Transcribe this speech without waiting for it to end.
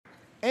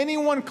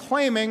Anyone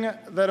claiming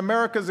that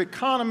America's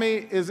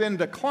economy is in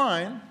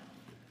decline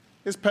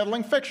is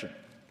peddling fiction.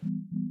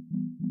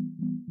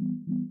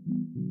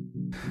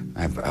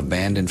 I've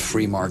abandoned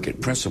free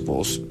market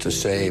principles to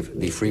save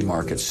the free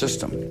market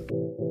system.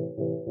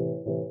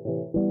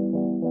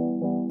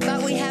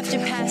 But we have to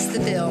pass the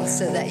bill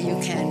so that you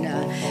can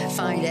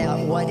find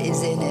out what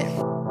is in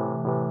it.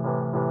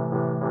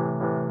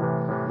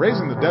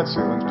 Raising the debt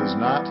ceilings does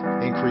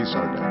not increase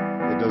our debt.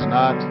 It does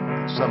not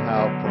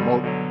somehow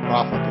promote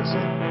profligacy.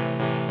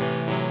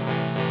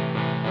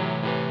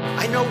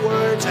 I know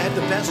words. I have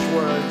the best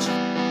words.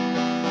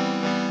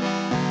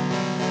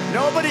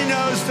 Nobody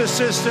knows the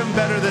system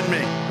better than me,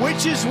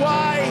 which is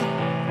why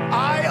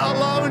I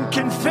alone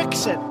can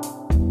fix it.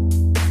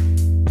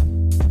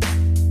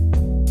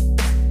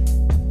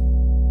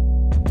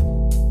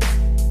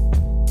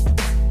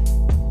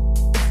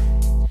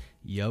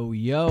 Yo,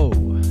 yo.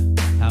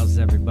 How's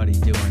everybody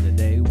doing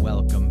today?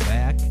 Welcome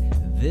back.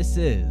 This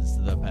is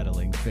the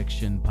Peddling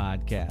Fiction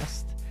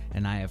Podcast,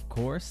 and I, of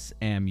course,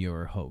 am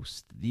your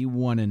host, the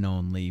one and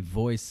only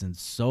voice and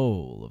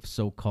soul of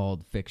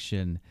so-called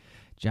fiction,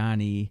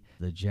 Johnny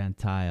the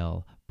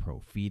Gentile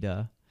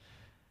Profita.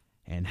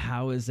 And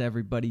how is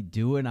everybody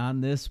doing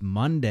on this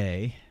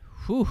Monday?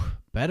 Whew,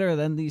 better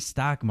than the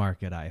stock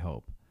market, I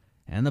hope,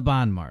 and the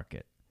bond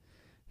market.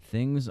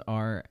 Things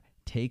are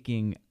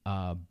taking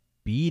a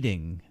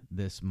beating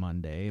this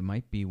Monday. It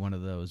might be one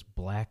of those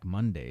Black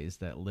Mondays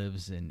that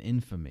lives in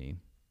infamy.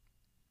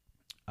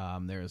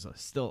 There's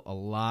still a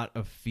lot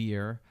of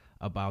fear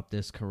about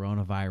this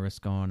coronavirus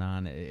going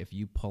on. If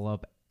you pull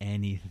up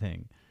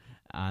anything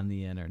on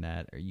the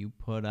internet or you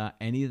put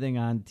anything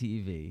on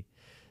TV,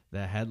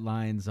 the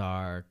headlines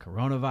are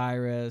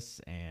coronavirus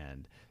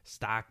and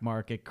stock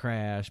market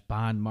crash,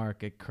 bond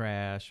market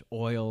crash,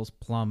 oil's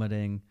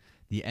plummeting,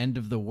 the end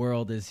of the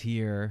world is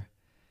here.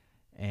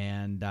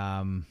 And,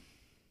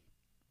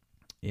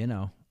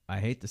 I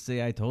hate to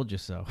say I told you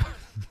so.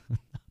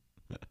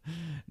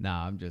 No,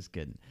 I'm just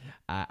kidding.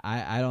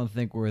 I don't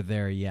think we're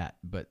there yet,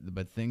 but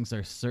things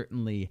are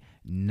certainly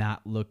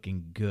not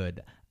looking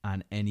good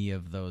on any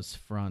of those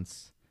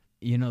fronts.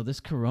 You know, this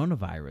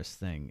coronavirus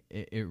thing,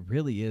 it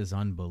really is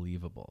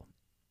unbelievable.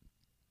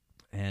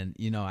 And,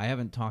 I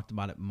haven't talked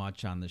about it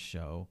much on the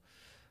show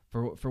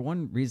for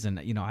one reason.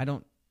 I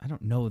don't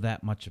know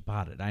that much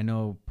about it. I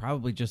know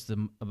probably just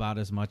about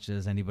as much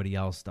as anybody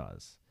else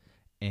does.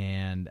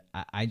 And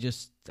I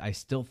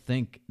still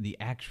think the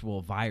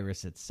actual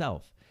virus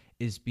itself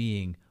is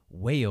being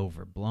way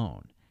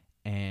overblown.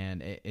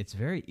 And it's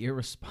very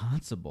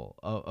irresponsible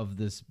of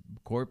this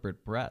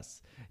corporate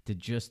press to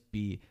just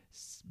be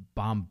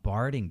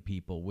bombarding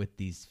people with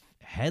these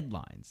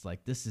headlines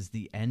like this is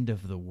the end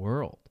of the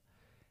world.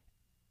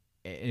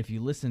 If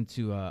you listen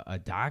to a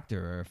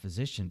doctor or a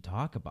physician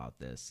talk about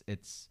this,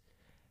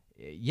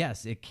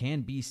 yes, it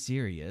can be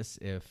serious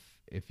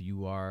if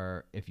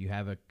you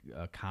have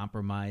a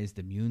compromised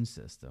immune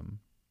system,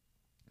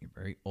 you're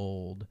very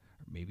old,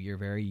 or maybe you're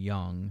very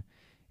young,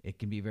 it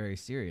can be very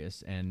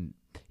serious. And,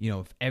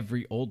 if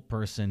every old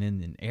person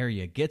in an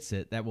area gets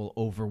it, that will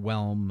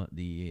overwhelm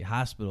the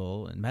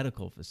hospital and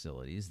medical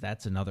facilities.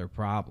 That's another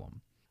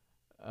problem.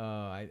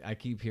 I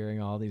keep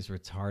hearing all these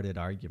retarded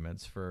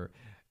arguments for,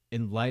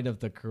 in light of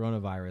the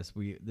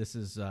coronavirus, this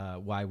is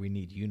why we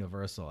need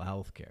universal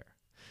health care.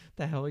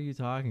 The hell are you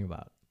talking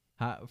about?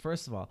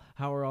 First of all,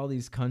 how are all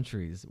these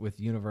countries with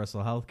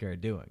universal health care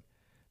doing?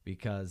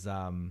 Because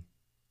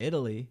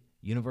Italy,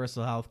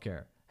 universal health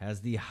care,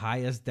 has the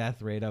highest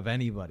death rate of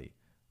anybody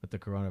with the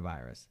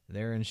coronavirus.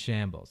 They're in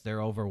shambles.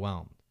 They're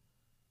overwhelmed.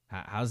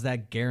 How's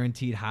that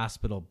guaranteed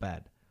hospital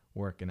bed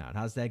working out?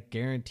 How's that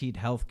guaranteed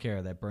health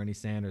care that Bernie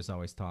Sanders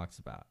always talks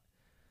about?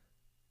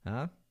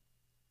 Huh?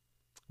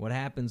 What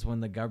happens when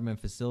the government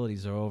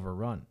facilities are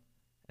overrun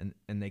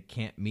and they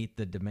can't meet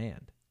the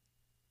demand?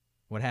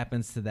 What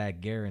happens to that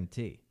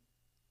guarantee?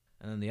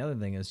 And then the other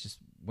thing is just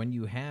when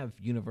you have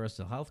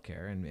universal health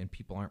care and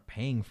people aren't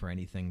paying for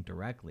anything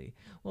directly,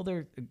 well,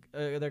 they're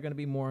going to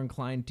be more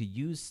inclined to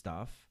use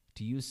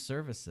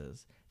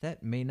services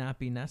that may not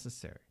be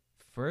necessary,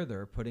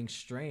 further putting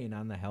strain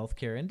on the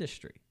healthcare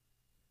industry.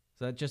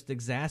 So that just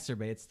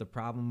exacerbates the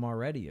problem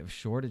already of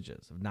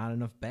shortages, of not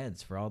enough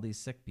beds for all these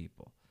sick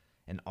people.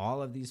 And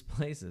all of these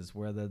places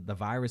where the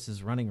virus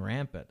is running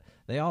rampant,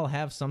 they all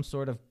have some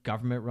sort of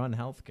government-run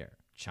healthcare.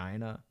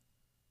 China,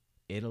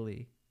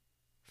 Italy,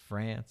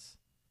 France,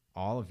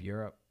 all of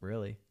Europe,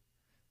 really.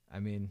 I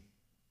mean,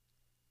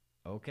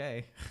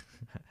 okay.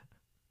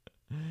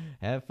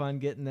 Have fun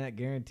getting that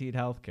guaranteed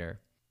health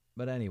care.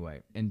 But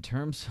anyway, in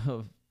terms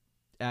of,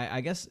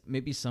 I guess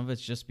maybe some of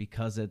it's just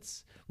because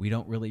we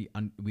don't really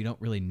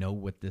know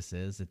what this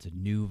is. It's a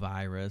new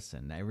virus,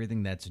 and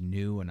everything that's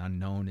new and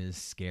unknown is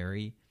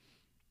scary.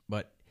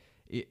 But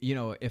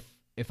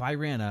if I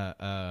ran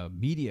a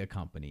media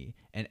company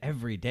and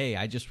every day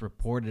I just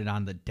reported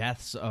on the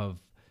deaths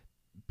of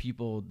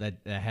people that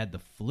had the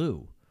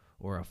flu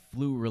or a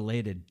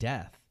flu-related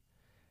death,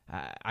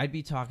 I'd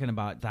be talking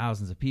about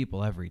thousands of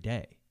people every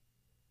day.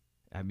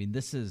 I mean,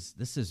 this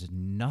is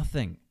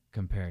nothing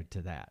compared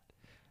to that.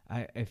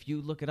 If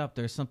you look it up,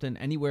 there's something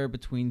anywhere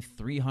between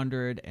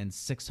 300 and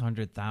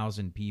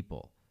 600,000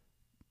 people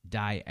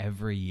die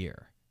every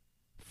year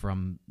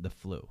from the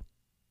flu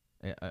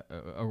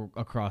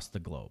across the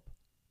globe.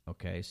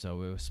 Okay, so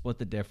we split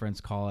the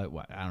difference, call it,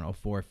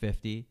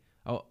 450?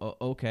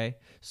 Okay.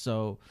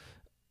 So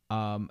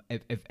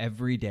if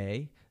every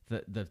day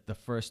the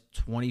first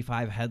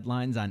 25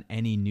 headlines on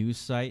any news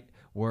site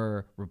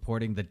were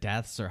reporting the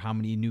deaths or how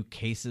many new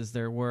cases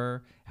there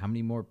were, how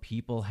many more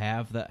people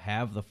have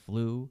the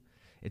flu.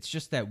 It's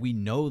just that we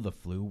know the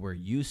flu. We're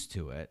used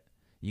to it.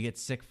 You get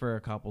sick for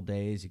a couple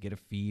days, you get a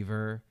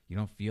fever, you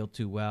don't feel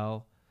too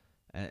well,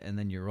 and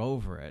then you're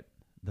over it.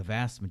 The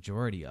vast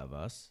majority of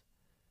us,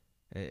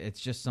 it's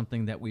just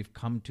something that we've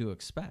come to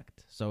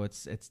expect. So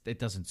it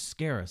doesn't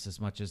scare us as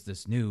much as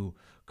this new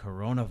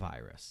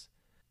coronavirus.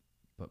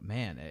 But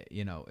man,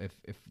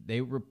 if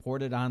they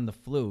reported on the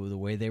flu the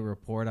way they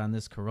report on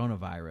this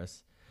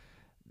coronavirus,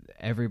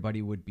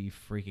 everybody would be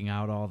freaking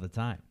out all the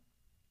time.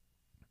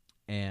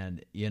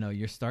 And,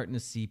 you're starting to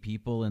see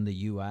people in the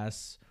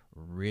U.S.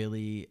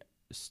 really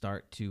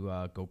start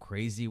to go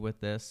crazy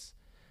with this.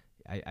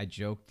 I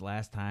joked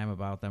last time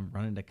about them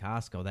running to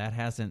Costco. That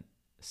hasn't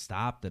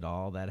stopped at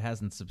all. That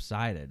hasn't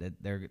subsided.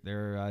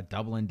 They're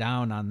doubling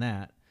down on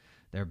that.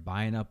 They're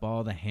buying up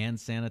all the hand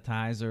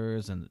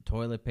sanitizers and the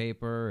toilet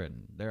paper,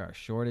 and there are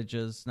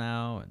shortages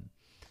now. And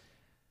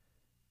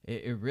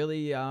it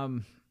really,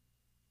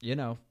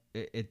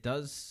 it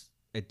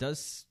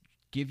does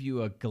give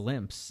you a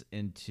glimpse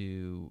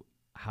into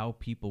how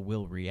people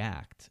will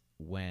react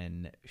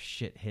when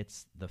shit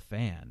hits the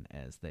fan,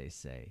 as they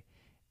say.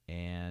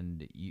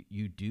 And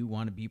you do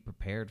want to be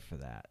prepared for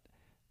that.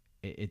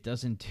 It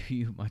doesn't do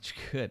you much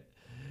good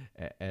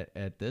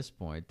at this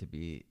point to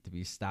be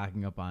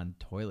stocking up on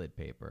toilet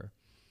paper.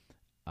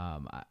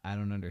 I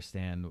don't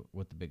understand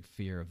what the big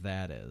fear of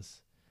that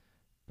is,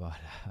 but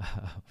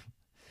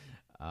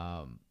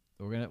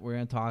we're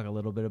gonna talk a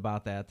little bit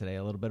about that today,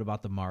 a little bit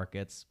about the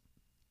markets,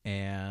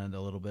 and a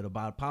little bit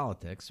about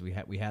politics.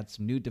 We had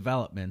some new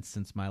developments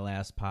since my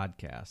last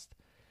podcast,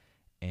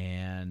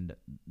 and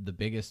the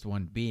biggest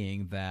one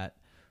being that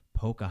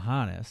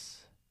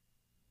Pocahontas,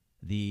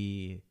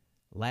 the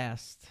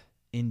last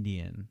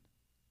Indian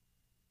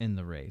in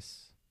the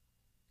race,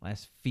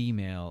 last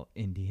female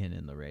Indian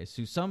in the race,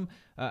 who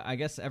I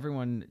guess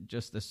everyone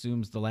just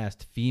assumes the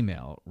last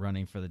female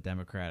running for the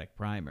Democratic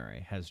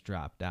primary has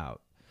dropped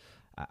out.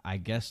 I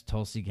guess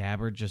Tulsi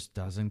Gabbard just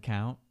doesn't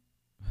count.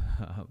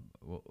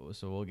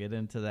 So we'll get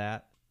into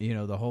that.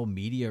 The whole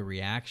media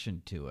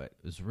reaction to it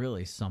was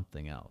really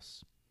something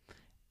else.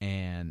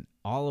 And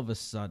all of a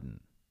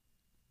sudden,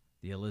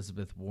 the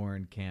Elizabeth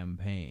Warren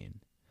campaign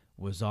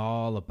was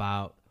all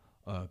about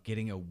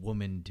getting a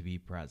woman to be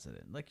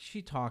president. Like,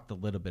 she talked a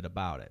little bit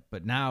about it,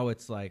 but now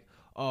it's like,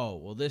 oh,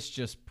 well, this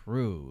just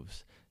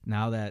proves,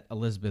 now that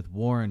Elizabeth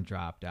Warren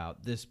dropped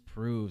out, this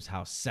proves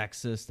how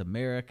sexist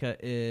America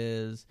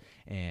is,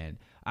 and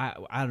I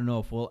don't know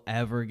if we'll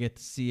ever get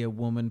to see a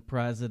woman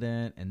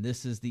president, and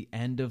this is the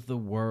end of the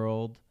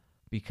world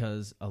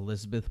because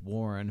Elizabeth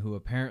Warren, who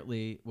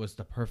apparently was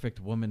the perfect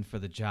woman for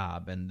the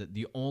job, and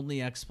the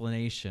only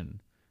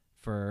explanation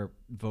for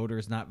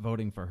voters not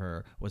voting for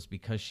her was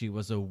because she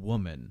was a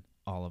woman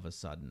all of a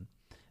sudden.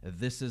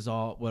 This is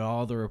what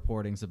all the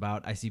reporting's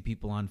about. I see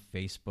people on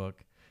Facebook,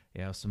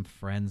 some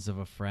friends of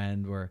a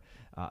friend where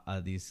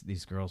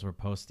these girls were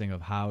posting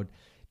of how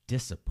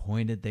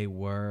disappointed they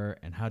were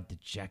and how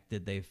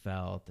dejected they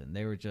felt, and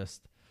they were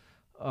just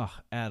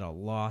at a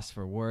loss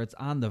for words,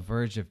 on the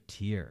verge of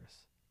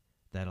tears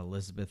that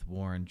Elizabeth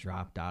Warren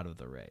dropped out of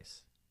the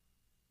race.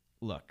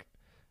 Look,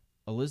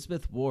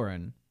 Elizabeth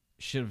Warren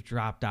should have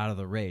dropped out of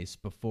the race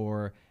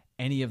before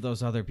any of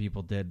those other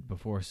people did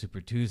before Super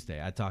Tuesday.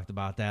 I talked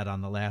about that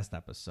on the last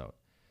episode.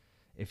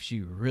 If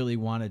she really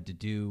wanted to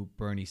do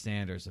Bernie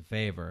Sanders a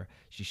favor,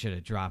 she should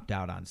have dropped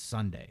out on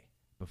Sunday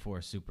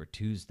before Super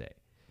Tuesday,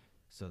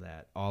 so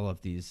that all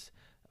of these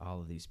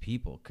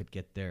people could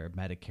get their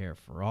Medicare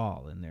for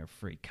all and their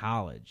free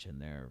college and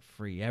their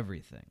free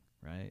everything,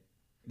 right?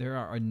 There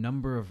are a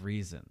number of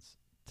reasons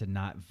to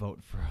not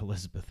vote for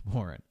Elizabeth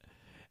Warren.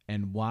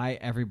 And why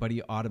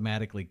everybody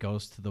automatically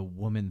goes to the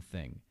woman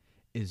thing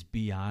is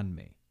beyond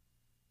me.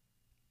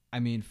 I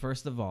mean,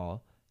 first of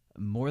all,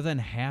 more than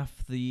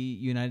half the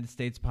United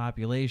States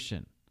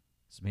population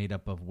is made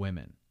up of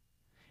women.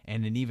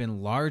 And an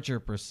even larger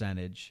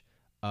percentage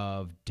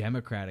of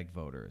Democratic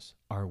voters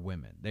are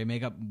women. They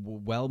make up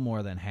well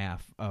more than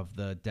half of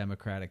the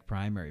Democratic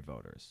primary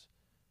voters.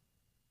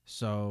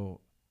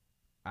 So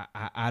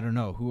I don't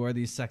know. Who are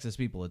these sexist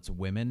people? It's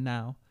women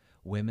now.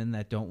 Women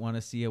that don't want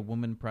to see a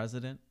woman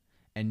president.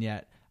 And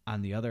yet,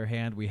 on the other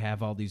hand, we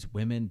have all these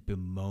women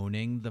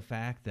bemoaning the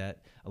fact that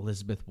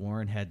Elizabeth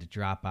Warren had to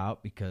drop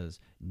out because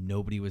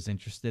nobody was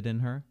interested in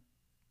her.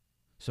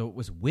 So it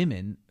was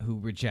women who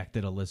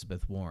rejected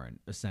Elizabeth Warren,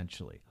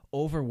 essentially,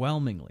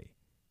 overwhelmingly.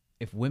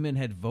 If women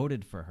had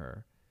voted for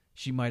her,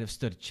 she might have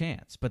stood a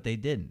chance, but they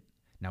didn't.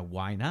 Now,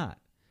 why not?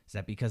 Is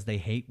that because they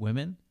hate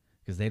women?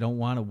 Because they don't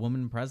want a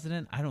woman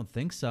president? I don't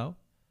think so.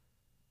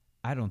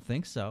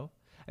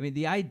 I mean,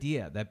 the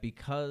idea that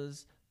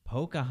because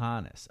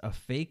Pocahontas, a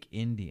fake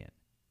Indian,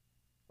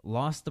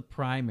 lost the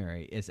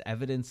primary is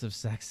evidence of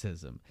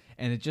sexism.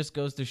 And it just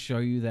goes to show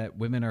you that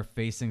women are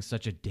facing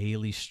such a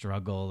daily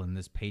struggle in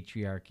this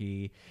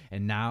patriarchy.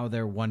 And now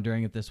they're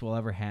wondering if this will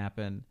ever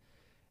happen.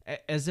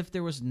 As if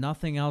there was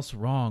nothing else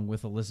wrong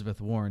with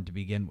Elizabeth Warren to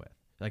begin with.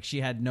 Like,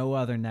 she had no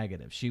other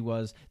negative. She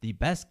was the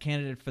best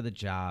candidate for the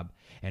job.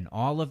 And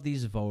all of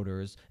these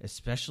voters,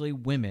 especially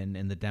women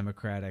in the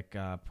Democratic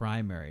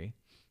primary,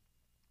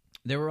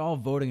 they were all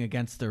voting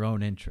against their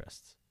own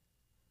interests.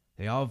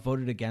 They all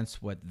voted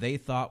against what they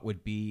thought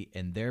would be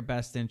in their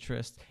best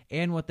interest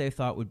and what they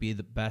thought would be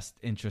the best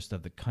interest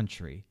of the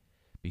country.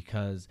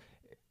 Because,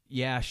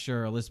 yeah,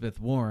 sure, Elizabeth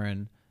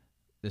Warren,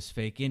 this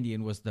fake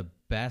Indian, was the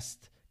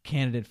best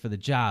candidate for the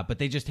job, but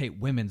they just hate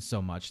women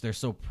so much. They're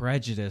so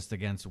prejudiced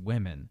against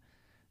women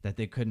that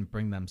they couldn't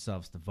bring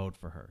themselves to vote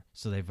for her.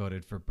 So they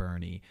voted for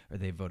Bernie or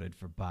they voted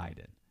for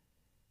Biden.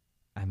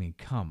 I mean,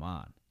 come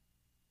on.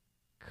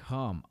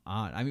 Come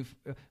on. I mean,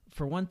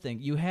 for one thing,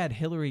 you had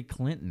Hillary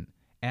Clinton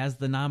as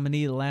the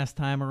nominee the last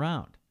time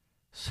around.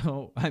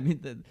 So, I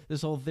mean,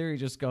 this whole theory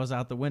just goes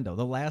out the window.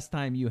 The last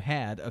time you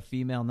had a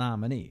female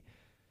nominee.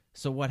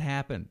 So what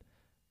happened?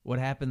 What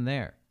happened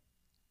there?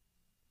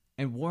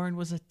 And Warren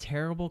was a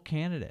terrible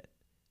candidate.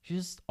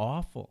 She's just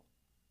awful.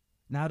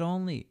 Not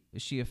only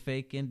is she a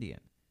fake Indian,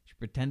 she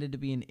pretended to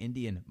be an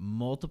Indian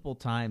multiple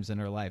times in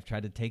her life,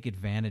 tried to take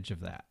advantage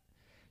of that.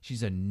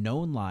 She's a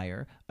known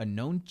liar, a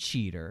known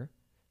cheater,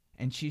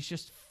 and she's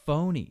just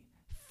phony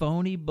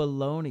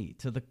baloney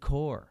to the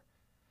core.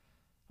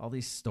 All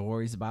these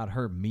stories about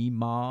her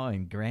Meemaw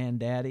and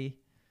Granddaddy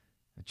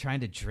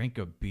trying to drink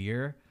a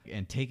beer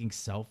and taking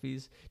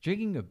selfies,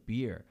 drinking a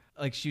beer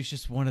like she was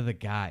just one of the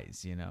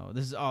guys, you know.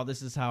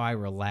 This is how I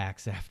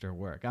relax after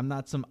work. I'm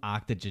not some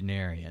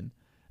octogenarian.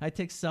 I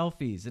take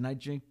selfies and I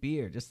drink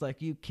beer just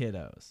like you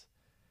kiddos.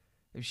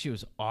 If she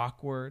was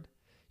awkward,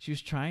 she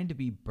was trying to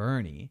be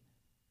Bernie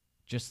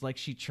just like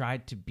she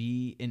tried to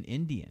be an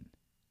Indian.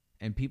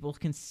 And people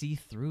can see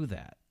through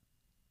that.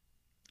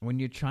 When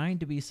you're trying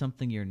to be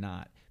something you're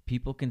not,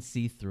 people can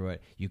see through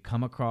it. You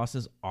come across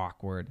as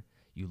awkward.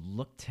 You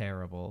look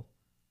terrible.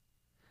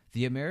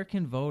 The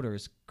American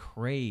voters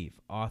crave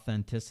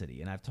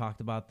authenticity, and I've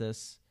talked about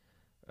this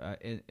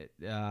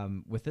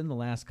within the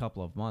last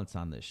couple of months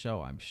on this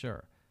show, I'm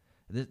sure.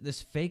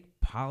 This fake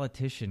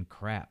politician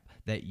crap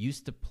that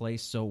used to play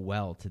so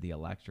well to the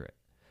electorate,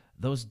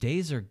 those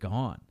days are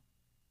gone.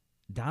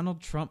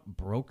 Donald Trump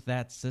broke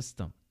that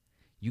system.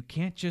 You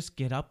can't just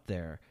get up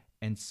there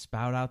and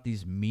spout out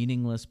these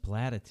meaningless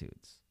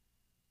platitudes.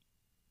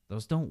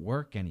 Those don't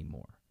work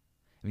anymore.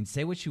 I mean,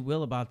 say what you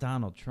will about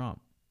Donald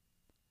Trump.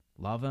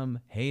 Love him,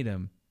 hate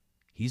him,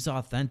 he's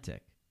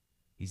authentic.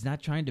 He's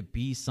not trying to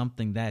be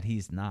something that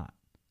he's not.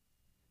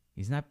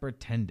 He's not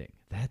pretending.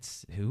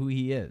 That's who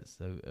he is,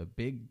 a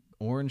big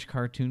orange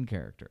cartoon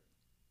character.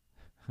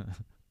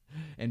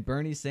 And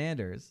Bernie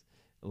Sanders,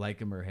 like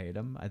him or hate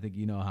him, I think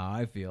you know how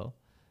I feel,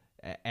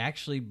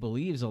 actually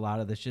believes a lot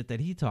of the shit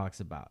that he talks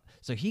about.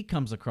 So he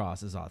comes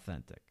across as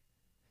authentic.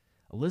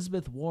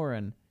 Elizabeth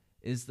Warren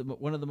is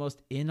one of the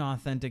most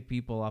inauthentic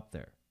people up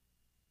there.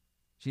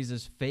 She's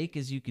as fake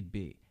as you could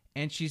be,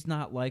 and she's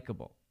not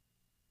likable.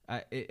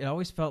 It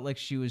always felt like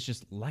she was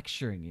just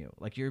lecturing you,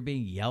 like you're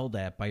being yelled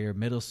at by your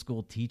middle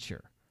school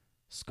teacher,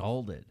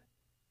 scolded.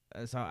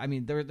 So, I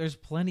mean, there's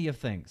plenty of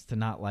things to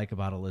not like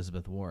about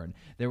Elizabeth Warren.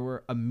 There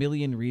were a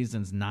million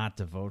reasons not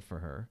to vote for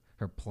her.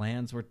 Her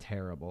plans were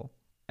terrible.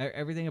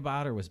 Everything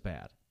about her was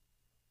bad.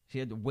 She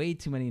had way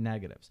too many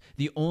negatives.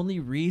 The only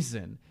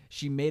reason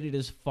she made it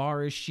as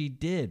far as she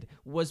did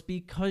was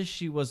because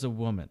she was a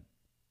woman.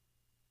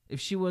 If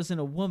she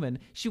wasn't a woman,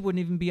 she wouldn't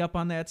even be up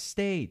on that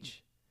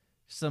stage.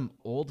 Some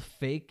old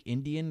fake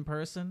Indian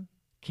person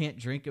can't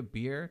drink a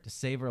beer to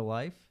save her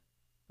life.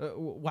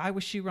 Why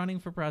was she running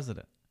for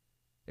president?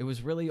 It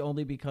was really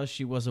only because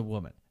she was a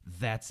woman.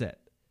 That's it.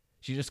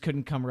 She just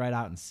couldn't come right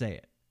out and say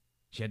it.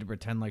 She had to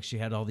pretend like she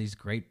had all these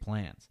great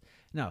plans.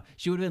 No,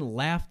 she would have been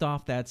laughed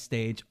off that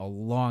stage a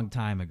long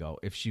time ago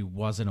if she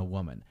wasn't a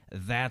woman.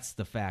 That's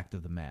the fact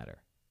of the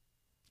matter.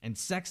 And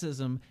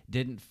sexism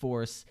didn't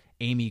force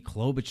Amy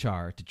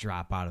Klobuchar to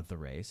drop out of the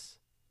race.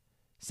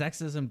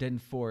 Sexism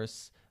didn't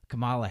force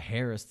Kamala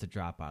Harris to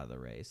drop out of the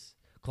race.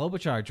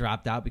 Klobuchar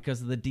dropped out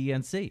because of the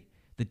DNC.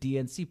 The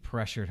DNC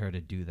pressured her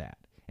to do that.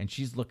 And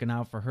she's looking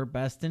out for her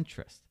best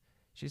interest.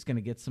 She's going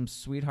to get some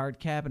sweetheart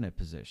cabinet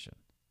position.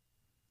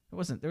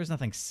 There was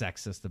nothing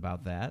sexist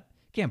about that.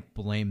 Can't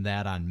blame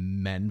that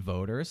on men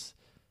voters.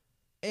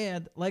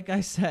 And like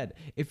I said,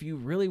 if you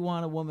really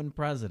want a woman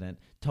president,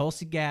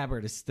 Tulsi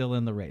Gabbard is still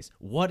in the race.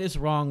 What is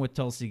wrong with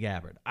Tulsi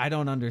Gabbard? I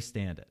don't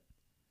understand it.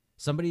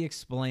 Somebody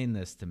explain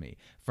this to me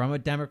from a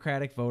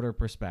Democratic voter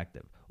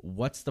perspective.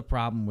 What's the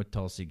problem with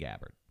Tulsi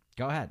Gabbard?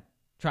 Go ahead.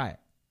 Try it.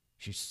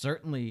 She's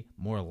certainly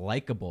more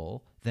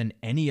likable than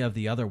any of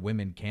the other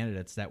women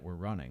candidates that were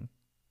running.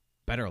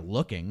 Better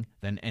looking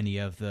than any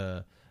of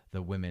the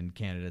women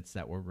candidates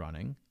that were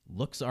running.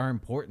 Looks are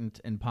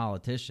important in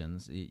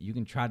politicians. You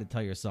can try to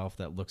tell yourself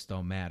that looks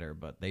don't matter,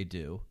 but they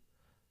do.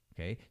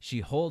 Okay, she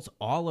holds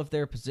all of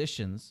their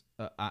positions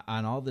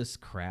on all this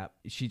crap.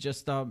 She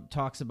just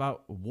talks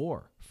about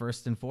war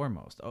first and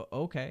foremost.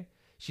 Okay,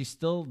 she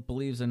still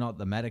believes in all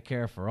the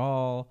Medicare for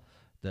all,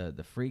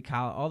 the free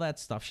college, all that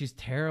stuff. She's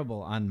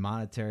terrible on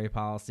monetary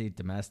policy,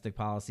 domestic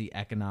policy,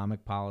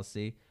 economic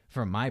policy,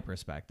 from my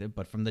perspective.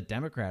 But from the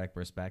Democratic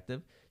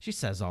perspective, she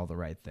says all the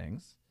right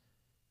things.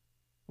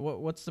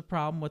 What's the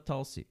problem with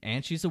Tulsi?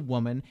 And she's a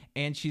woman,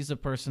 and she's a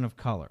person of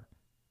color.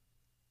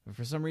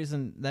 For some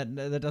reason,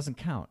 that doesn't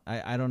count.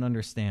 I don't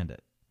understand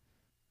it.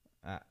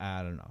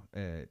 I don't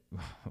know.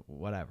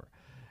 Whatever.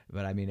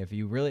 But I mean, if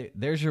you really,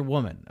 there's your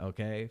woman,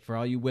 okay? For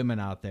all you women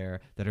out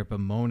there that are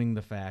bemoaning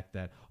the fact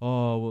that,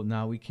 oh, well,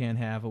 now we can't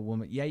have a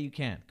woman. Yeah, you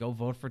can. Go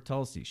vote for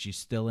Tulsi. She's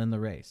still in the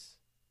race.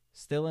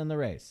 Still in the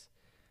race.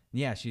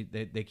 Yeah,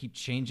 they keep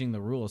changing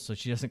the rules so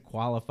she doesn't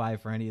qualify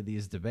for any of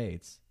these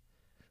debates.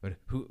 But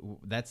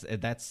that's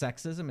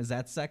sexism? Is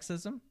that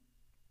sexism?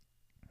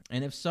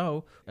 And if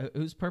so,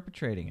 who's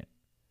perpetrating it?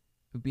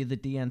 It would be the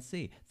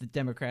DNC, the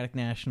Democratic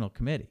National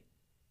Committee.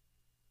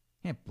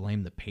 Can't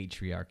blame the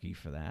patriarchy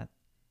for that.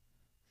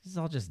 This is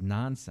all just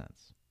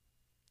nonsense.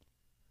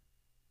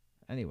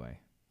 Anyway,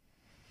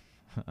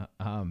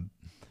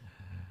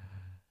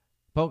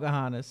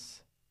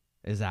 Pocahontas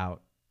is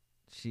out.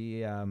 She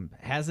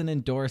hasn't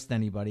endorsed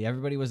anybody.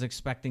 Everybody was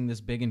expecting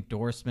this big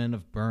endorsement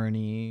of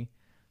Bernie.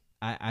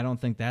 I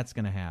don't think that's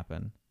going to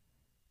happen.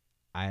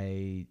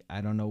 I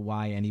don't know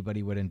why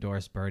anybody would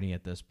endorse Bernie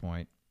at this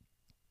point.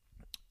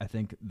 I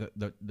think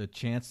the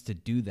chance to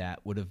do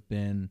that would have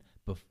been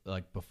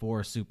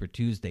before Super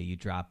Tuesday. You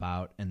drop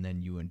out and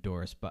then you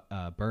endorse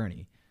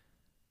Bernie.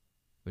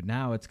 But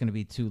now it's going to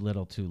be too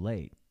little, too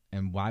late.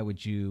 And why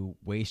would you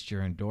waste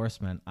your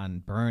endorsement on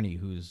Bernie,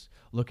 who's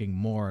looking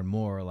more and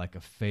more like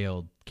a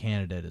failed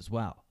candidate as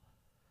well?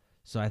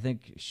 So I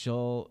think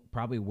she'll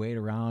probably wait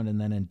around and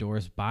then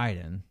endorse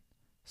Biden,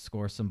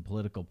 score some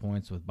political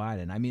points with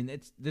Biden. I mean,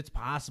 it's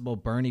possible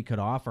Bernie could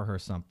offer her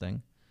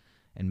something,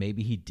 and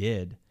maybe he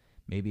did.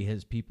 Maybe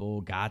his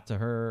people got to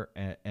her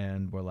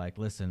and were like,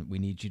 listen, we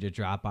need you to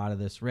drop out of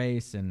this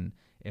race, and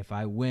if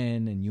I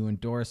win and you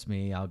endorse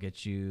me, I'll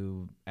get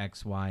you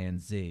X, Y, and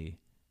Z.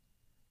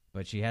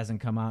 But she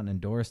hasn't come out and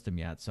endorsed him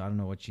yet, so I don't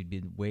know what she'd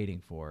be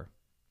waiting for.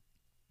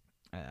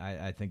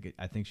 I think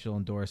she'll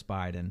endorse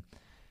Biden.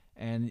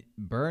 And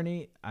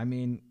Bernie, I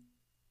mean,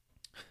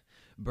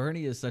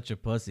 Bernie is such a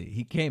pussy.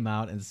 He came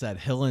out and said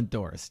he'll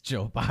endorse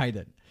Joe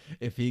Biden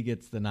if he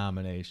gets the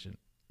nomination.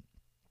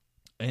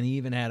 And he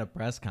even had a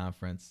press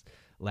conference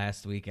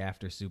last week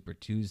after Super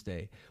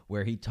Tuesday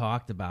where he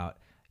talked about,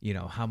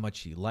 how much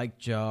he liked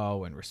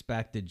Joe and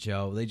respected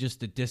Joe. They just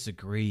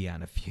disagree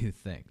on a few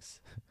things.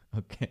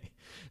 Okay.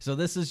 So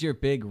this is your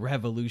big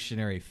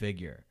revolutionary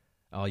figure,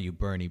 all you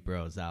Bernie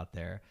bros out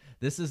there.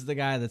 This is the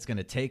guy that's going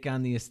to take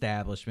on the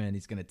establishment.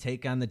 He's going to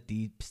take on the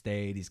deep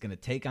state. He's going to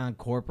take on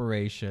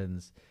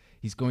corporations.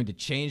 He's going to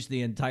change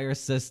the entire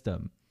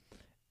system,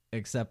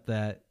 except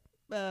that,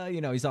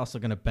 he's also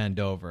going to bend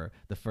over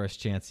the first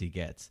chance he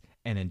gets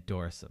and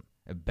endorse him.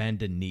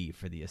 Bend a knee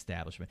for the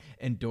establishment.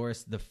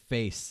 Endorse the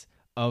face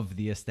of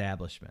the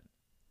establishment.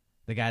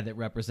 The guy that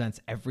represents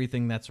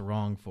everything that's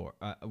wrong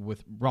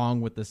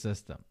with the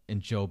system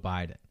in Joe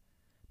Biden.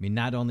 I mean,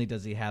 not only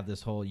does he have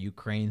this whole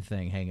Ukraine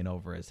thing hanging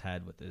over his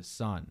head with his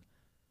son,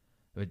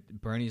 but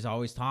Bernie's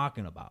always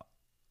talking about,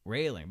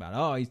 railing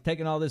about, he's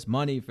taking all this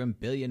money from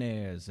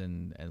billionaires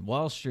and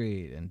Wall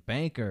Street and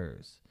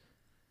bankers.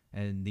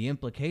 And the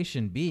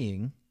implication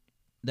being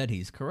that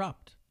he's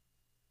corrupt,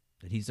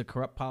 that he's a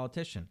corrupt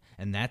politician.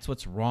 And that's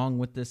what's wrong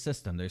with this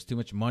system. There's too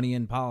much money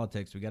in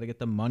politics. We got to get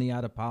the money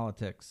out of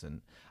politics.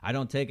 And I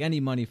don't take any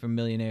money from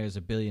millionaires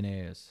or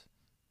billionaires,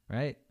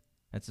 right?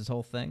 That's his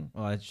whole thing.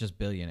 Well, it's just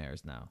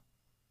billionaires now.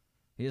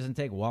 He doesn't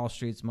take Wall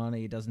Street's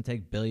money. He doesn't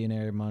take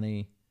billionaire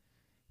money.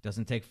 He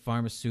doesn't take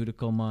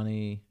pharmaceutical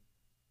money,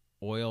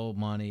 oil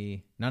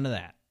money, none of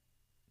that.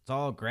 It's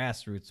all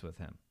grassroots with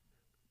him.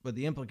 But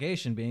the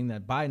implication being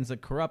that Biden's a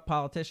corrupt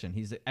politician.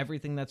 He's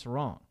everything that's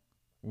wrong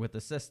with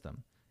the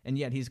system. And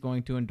yet he's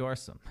going to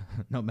endorse him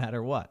no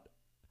matter what.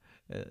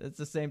 It's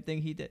the same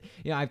thing he did.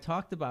 I've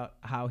talked about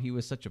how he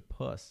was such a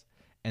puss,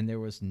 and there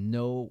was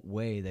no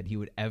way that he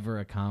would ever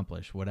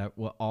accomplish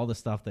all the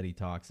stuff that he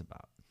talks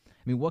about.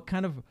 I mean, what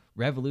kind of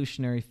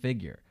revolutionary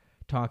figure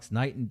talks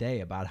night and day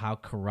about how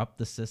corrupt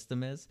the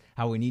system is,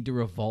 how we need to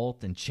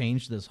revolt and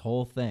change this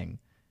whole thing?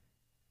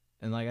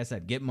 And like I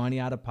said, get money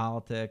out of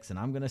politics, and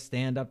I'm going to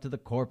stand up to the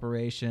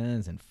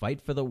corporations and fight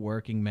for the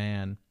working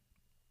man.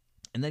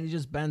 And then he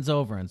just bends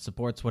over and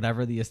supports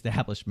whatever the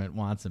establishment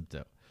wants him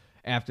to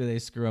after they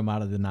screw him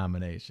out of the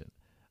nomination.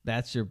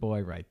 That's your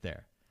boy right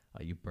there.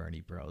 Oh, you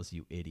Bernie bros,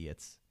 you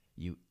idiots.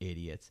 You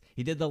idiots.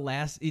 He did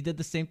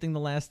the same thing the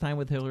last time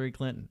with Hillary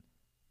Clinton.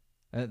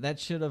 That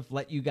should have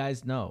let you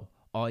guys know,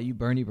 all you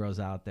Bernie bros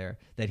out there,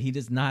 that he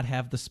does not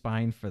have the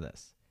spine for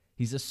this.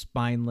 He's a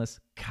spineless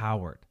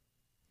coward.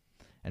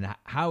 And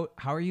how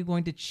are you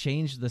going to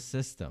change the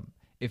system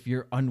if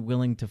you're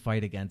unwilling to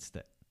fight against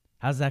it?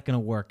 How's that going to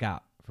work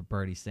out for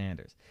Bernie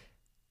Sanders?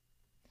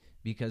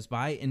 because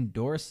by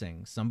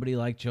endorsing somebody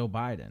like Joe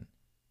Biden,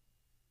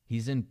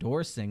 he's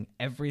endorsing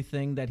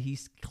everything that he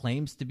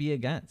claims to be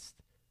against.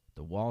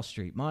 The Wall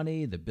Street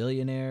money, the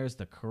billionaires,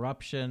 the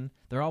corruption,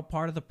 they're all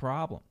part of the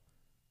problem.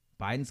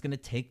 Biden's going to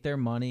take their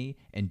money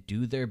and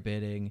do their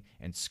bidding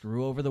and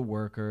screw over the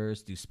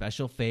workers, do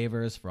special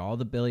favors for all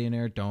the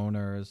billionaire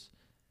donors.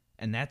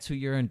 And that's who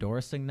you're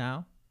endorsing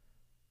now?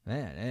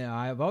 Man,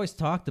 I've always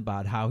talked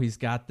about how he's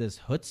got this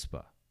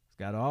chutzpah. He's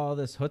got all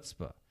this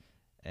chutzpah.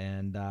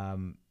 And,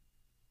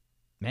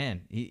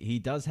 man, he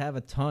does have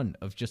a ton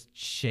of just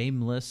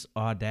shameless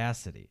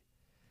audacity.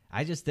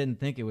 I just didn't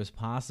think it was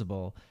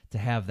possible to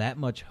have that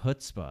much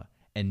chutzpah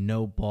and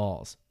no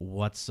balls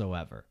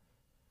whatsoever.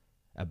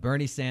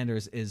 Bernie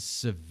Sanders is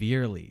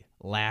severely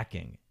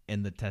lacking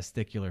in the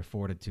testicular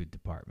fortitude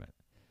department.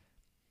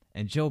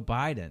 And Joe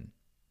Biden,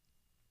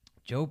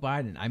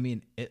 I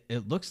mean,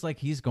 it looks like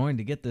he's going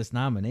to get this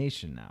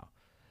nomination now.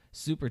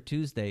 Super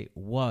Tuesday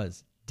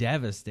was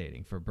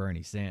devastating for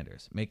Bernie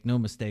Sanders. Make no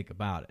mistake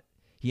about it.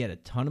 He had a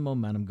ton of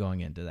momentum going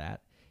into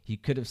that. He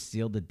could have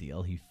sealed the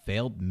deal. He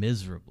failed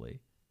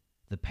miserably.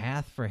 The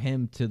path for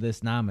him to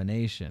this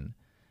nomination,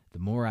 the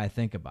more I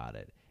think about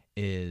it,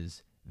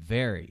 is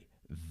very,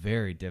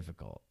 very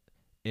difficult,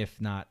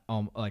 if not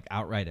like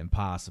outright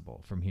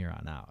impossible from here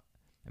on out.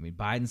 I mean,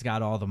 Biden's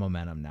got all the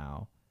momentum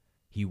now.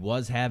 He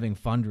was having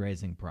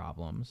fundraising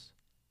problems,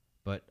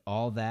 but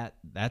all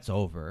that's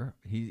over.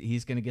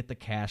 He's going to get the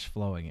cash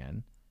flowing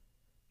in.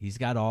 He's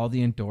got all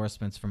the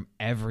endorsements from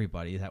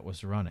everybody that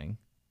was running.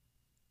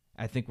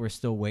 I think we're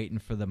still waiting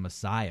for the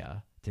Messiah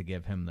to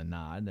give him the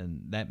nod,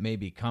 and that may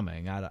be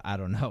coming. I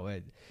don't know.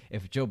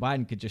 If Joe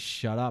Biden could just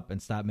shut up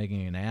and stop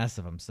making an ass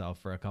of himself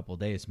for a couple of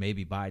days,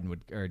 maybe Biden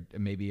would, or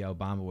maybe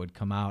Obama would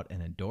come out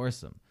and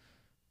endorse him.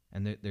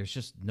 And there's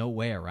just no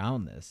way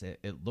around this.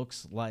 It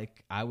looks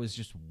like I was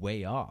just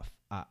way off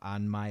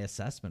on my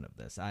assessment of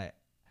this. I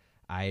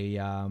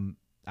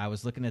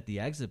was looking at the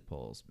exit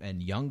polls,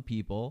 and young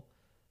people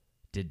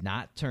did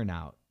not turn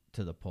out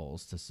to the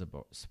polls to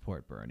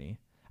support Bernie.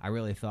 I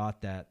really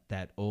thought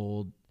that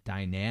old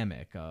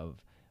dynamic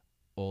of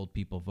old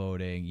people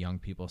voting, young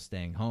people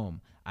staying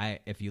home.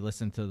 If you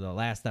listen to the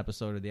last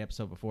episode or the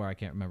episode before, I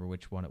can't remember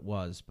which one it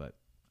was, but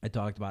I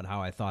talked about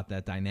how I thought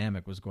that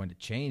dynamic was going to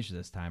change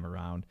this time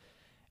around,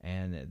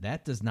 and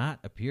that does not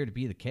appear to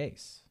be the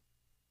case.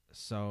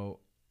 So,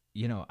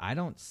 I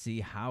don't see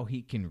how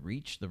he can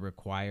reach the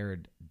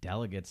required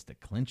delegates to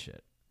clinch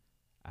it.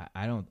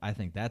 I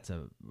think that's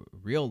a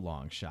real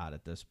long shot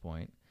at this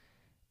point.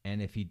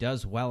 And if he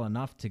does well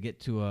enough to get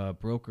to a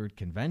brokered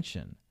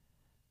convention,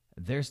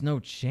 there's no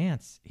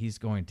chance he's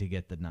going to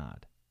get the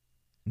nod.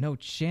 No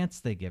chance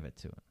they give it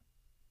to him.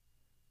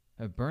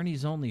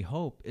 Bernie's only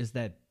hope is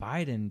that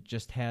Biden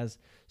just has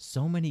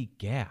so many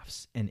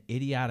gaffes and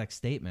idiotic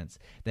statements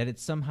that it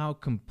somehow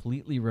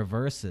completely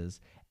reverses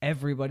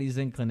everybody's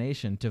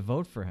inclination to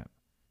vote for him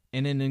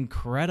in an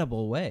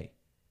incredible way.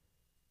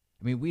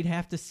 I mean, we'd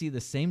have to see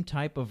the same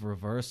type of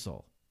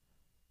reversal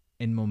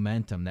in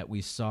momentum that we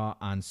saw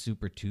on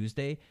Super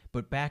Tuesday,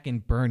 but back in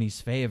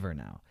Bernie's favor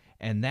now.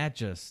 And that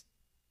just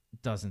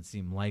doesn't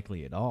seem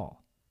likely at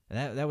all.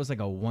 That was like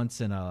a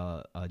once in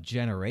a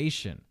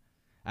generation.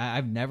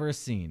 I've never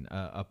seen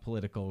a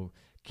political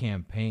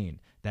campaign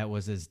that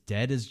was as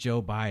dead as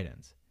Joe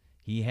Biden's.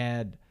 He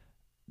had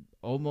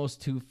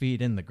almost 2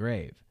 feet in the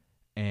grave,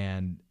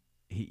 and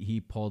he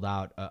pulled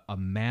out a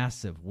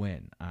massive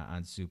win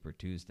on Super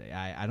Tuesday.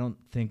 I don't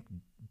think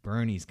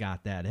Bernie's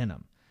got that in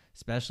him,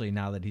 especially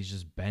now that he's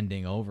just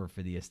bending over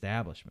for the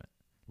establishment,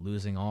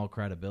 losing all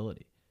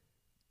credibility.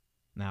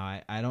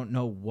 Now, I don't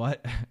know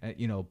what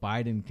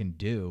Biden can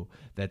do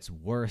that's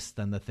worse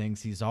than the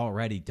things he's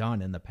already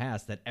done in the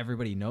past that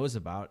everybody knows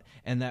about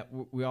and that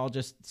we all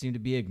just seem to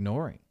be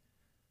ignoring.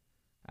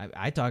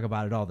 I talk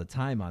about it all the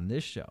time on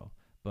this show,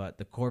 but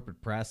the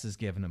corporate press is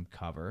giving him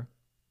cover.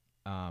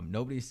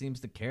 Nobody seems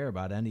to care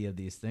about any of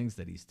these things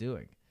that he's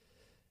doing.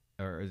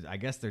 Or I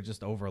guess they're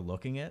just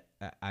overlooking it.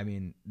 I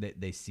mean,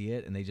 they see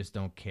it and they just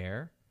don't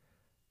care.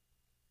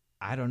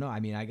 I don't know. I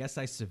mean, I guess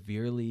I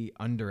severely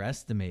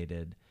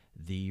underestimated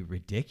the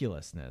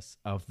ridiculousness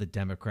of the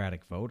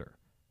Democratic voter.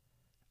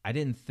 I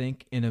didn't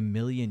think in a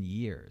million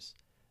years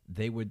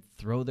they would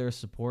throw their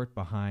support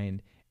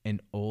behind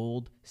an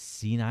old,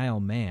 senile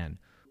man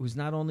who's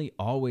not only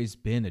always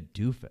been a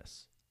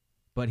doofus,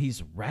 but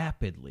he's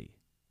rapidly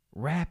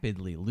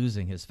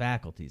losing his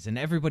faculties. And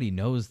everybody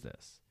knows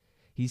this.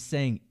 He's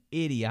saying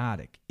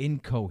idiotic,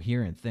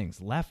 incoherent things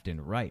left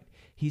and right.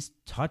 He's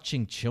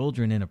touching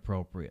children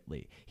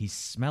inappropriately. He's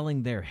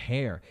smelling their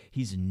hair.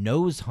 He's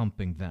nose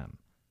humping them.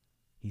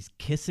 He's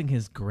kissing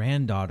his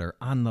granddaughter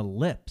on the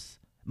lips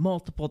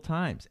multiple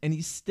times, and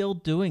he's still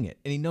doing it.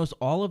 And he knows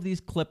all of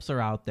these clips are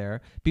out there.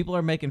 People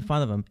are making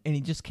fun of him, and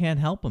he just can't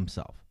help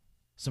himself.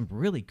 Some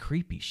really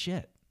creepy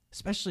shit,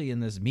 especially in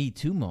this Me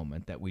Too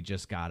moment that we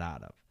just got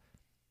out of.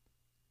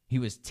 He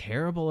was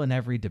terrible in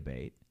every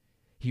debate.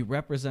 He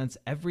represents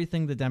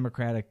everything the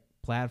Democratic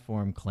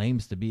platform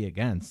claims to be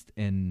against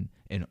in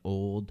an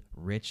old,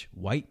 rich,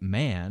 white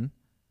man,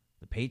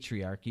 the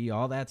patriarchy,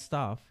 all that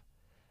stuff.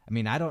 I I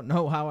mean, I don't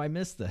know how I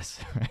missed this,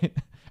 right?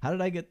 How did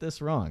I get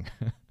this wrong?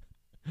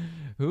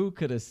 Who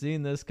could have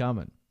seen this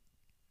coming?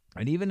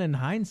 And even in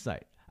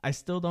hindsight, I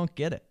still don't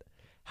get it.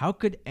 How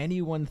could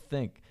anyone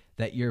think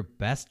that your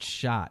best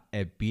shot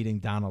at beating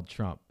Donald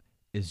Trump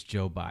is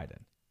Joe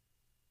Biden?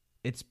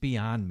 It's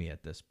beyond me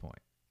at this point.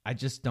 I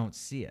just don't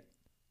see it.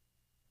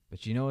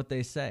 But you know what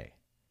they say?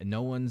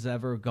 No one's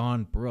ever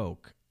gone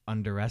broke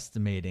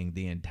underestimating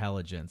the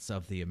intelligence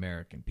of the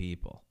American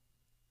people.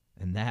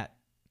 And that,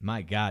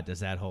 my God,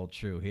 does that hold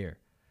true here?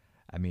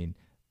 I mean,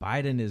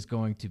 Biden is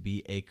going to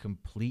be a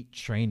complete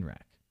train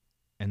wreck,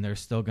 and they're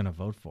still going to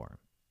vote for him.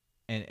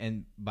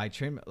 And by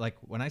train, like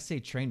when I say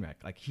train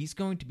wreck, like he's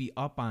going to be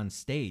up on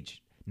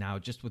stage now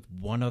just with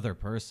one other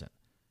person.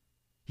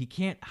 He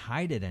can't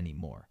hide it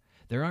anymore.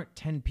 There aren't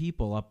 10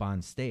 people up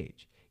on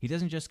stage. He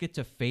doesn't just get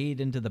to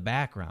fade into the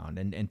background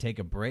and take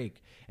a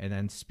break and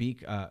then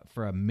speak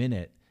for a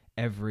minute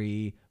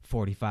every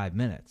 45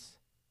 minutes.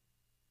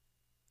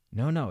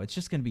 No, it's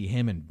just going to be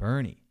him and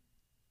Bernie.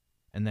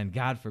 And then,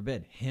 God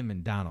forbid, him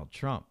and Donald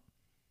Trump.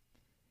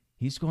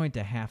 He's going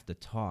to have to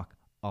talk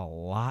a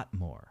lot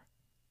more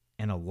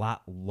and a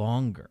lot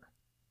longer.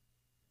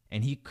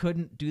 And he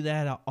couldn't do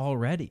that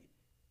already.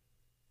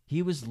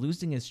 He was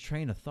losing his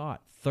train of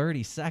thought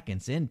 30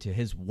 seconds into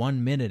his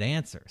 1 minute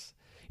answers.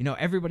 You know,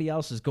 everybody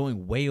else is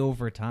going way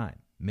over time.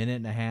 Minute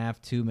and a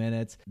half, 2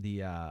 minutes.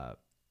 The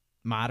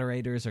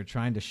moderators are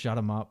trying to shut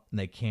him up, and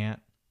they can't.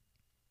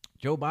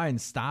 Joe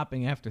Biden's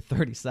stopping after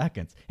 30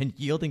 seconds and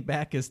yielding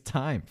back his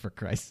time, for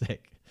Christ's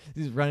sake.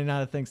 He's running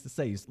out of things to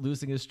say. He's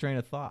losing his train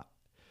of thought.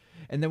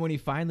 And then when he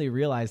finally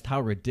realized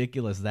how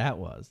ridiculous that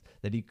was,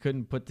 that he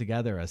couldn't put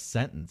together a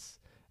sentence,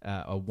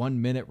 a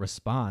 1 minute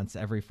response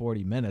every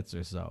 40 minutes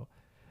or so,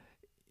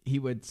 he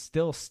would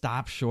still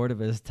stop short of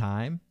his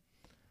time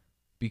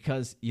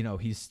because, you know,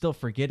 he's still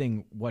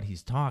forgetting what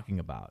he's talking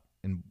about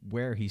and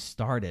where he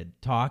started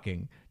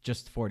talking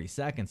just 40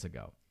 seconds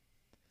ago.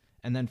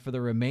 And then for the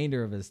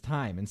remainder of his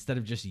time, instead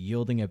of just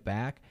yielding it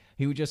back,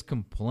 he would just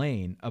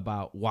complain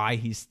about why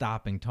he's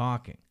stopping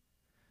talking.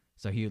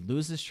 So he would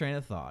lose his train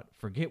of thought,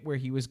 forget where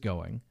he was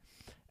going,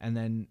 and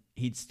then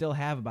he'd still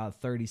have about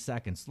 30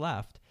 seconds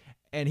left,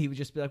 and he would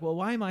just be like, well,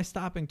 why am I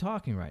stopping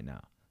talking right now?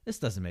 This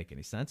doesn't make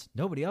any sense.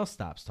 Nobody else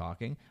stops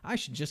talking. I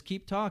should just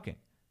keep talking.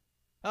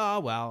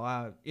 Oh,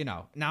 well,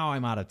 now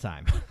I'm out of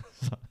time.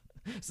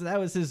 So that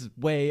was his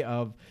way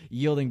of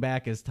yielding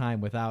back his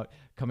time without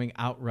coming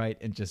outright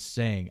and just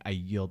saying, I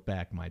yield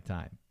back my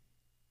time.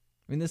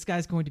 I mean, this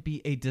guy's going to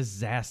be a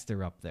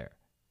disaster up there.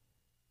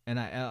 And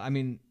I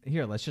mean,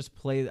 here, let's just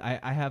play.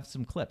 I have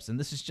some clips, and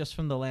this is just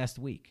from the last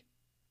week.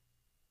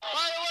 By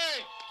the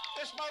way,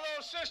 this is my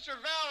little sister,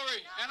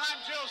 Valerie, and I'm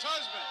Jill's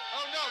husband.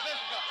 Oh, no,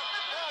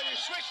 you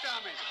switched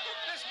on me.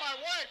 This is my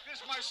wife.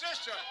 This is my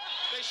sister.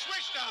 They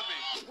switched on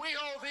me. We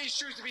hold these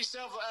truths to be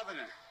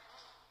self-evident.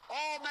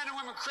 All men and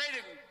women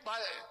created by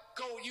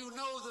you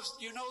know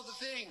the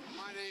thing.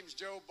 My name's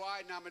Joe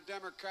Biden. I'm a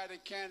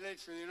Democratic candidate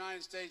for the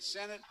United States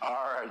Senate.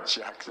 All right,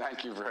 Chuck.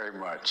 Thank you very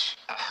much.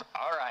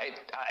 All right.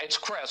 It's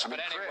Chris, but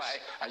anyway. Chris.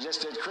 I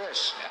just did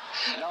Chris.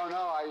 No,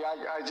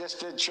 I just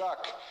did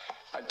Chuck.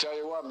 I tell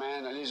you what,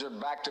 man, these are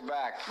back to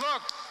back.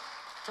 Look,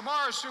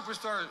 tomorrow's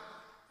Superstar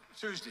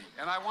Tuesday,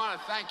 and I want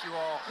to thank you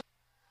all.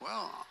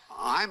 Well,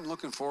 I'm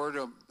looking forward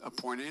to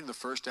appointing the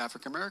first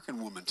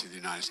African-American woman to the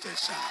United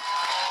States Senate.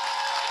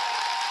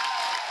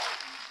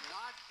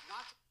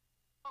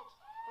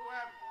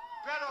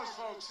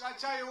 Folks, I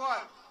tell you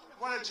what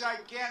a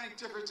gigantic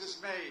difference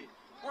it's made.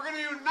 We're going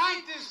to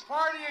unite this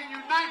party and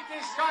unite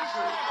this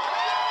country.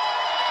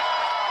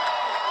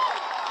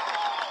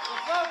 So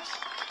folks,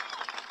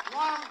 you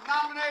want to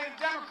nominate a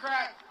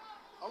Democrat,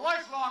 a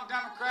lifelong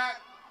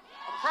Democrat,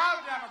 a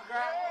proud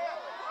Democrat,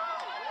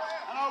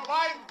 an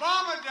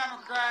Obama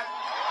Democrat.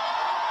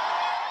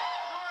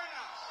 Join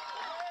us.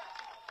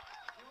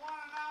 You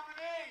want a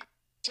nominee?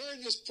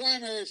 Turn this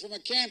primary from a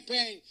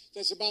campaign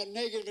that's about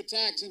negative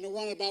attacks into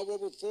one about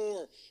what we're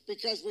for,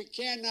 because we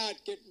cannot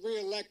get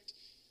reelected.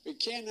 We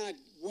cannot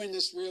win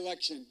this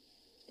reelection.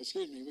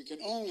 We can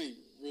only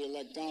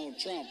reelect Donald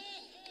Trump.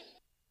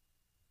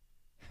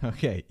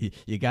 Okay,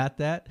 you got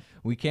that?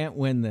 We can't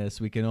win this.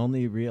 We can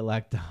only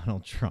reelect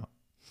Donald Trump.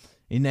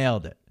 He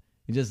nailed it.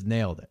 He just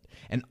nailed it.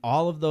 And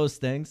all of those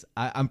things,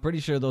 I'm pretty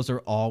sure those are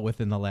all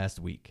within the last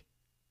week.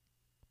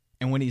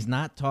 And when he's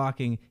not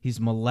talking, he's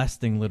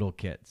molesting little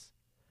kids.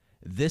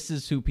 This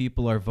is who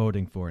people are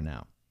voting for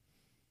now.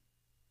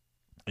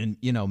 And,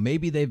 you know,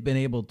 maybe they've been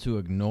able to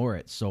ignore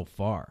it so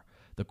far.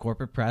 The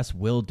corporate press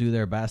will do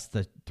their best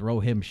to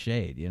throw him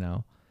shade, you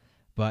know.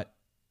 But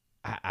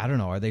I don't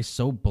know. Are they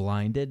so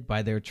blinded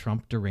by their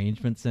Trump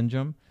derangement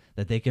syndrome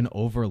that they can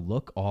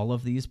overlook all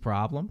of these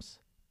problems?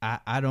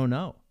 I don't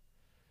know.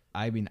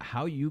 I mean,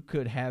 how you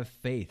could have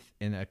faith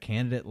in a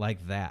candidate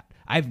like that.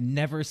 I've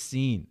never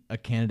seen a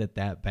candidate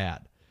that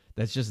bad.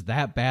 That's just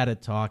that bad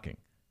at talking.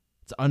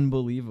 It's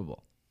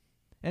unbelievable.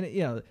 And,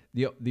 you know,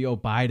 the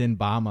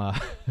Biden-Obama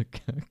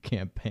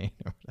campaign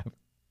or whatever,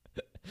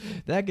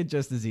 that could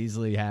just as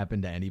easily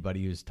happen to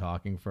anybody who's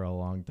talking for a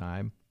long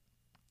time.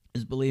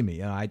 Just believe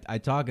me, I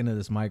talk into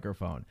this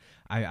microphone.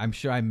 I'm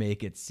sure I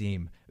make it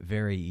seem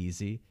very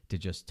easy to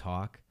just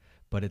talk,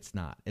 but it's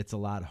not. It's a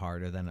lot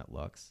harder than it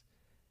looks.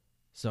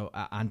 So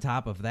on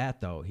top of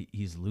that, though,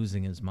 he's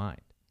losing his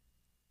mind.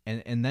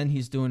 And then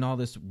he's doing all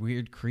this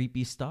weird,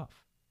 creepy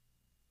stuff.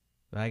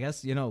 But I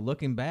guess,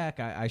 looking back,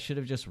 I should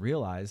have just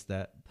realized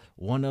that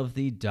one of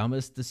the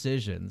dumbest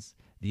decisions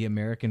the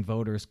American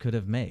voters could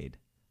have made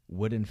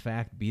would, in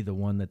fact, be the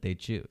one that they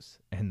choose.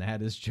 And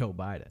that is Joe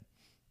Biden.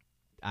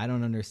 I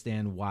don't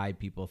understand why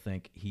people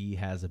think he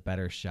has a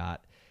better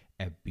shot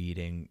at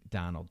beating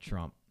Donald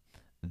Trump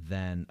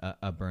than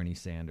a Bernie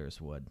Sanders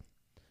would.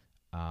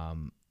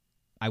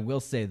 I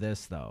will say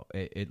this, though.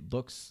 It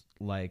looks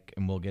like,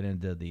 and we'll get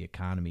into the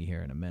economy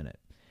here in a minute,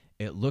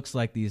 it looks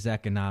like these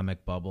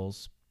economic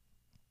bubbles,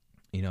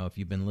 if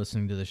you've been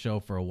listening to the show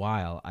for a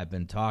while, I've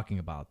been talking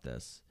about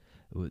this.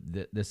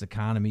 This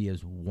economy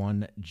is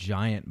one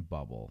giant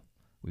bubble.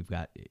 We've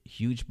got a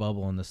huge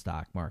bubble in the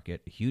stock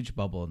market, a huge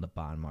bubble in the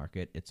bond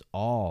market. It's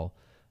all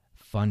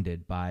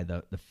funded by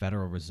the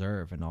Federal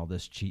Reserve and all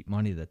this cheap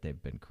money that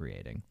they've been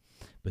creating.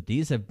 But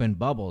these have been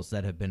bubbles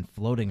that have been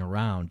floating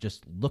around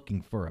just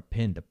looking for a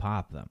pin to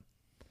pop them.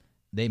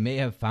 They may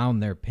have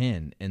found their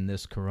pin in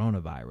this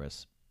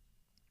coronavirus.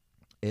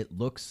 It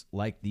looks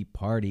like the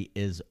party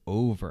is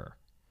over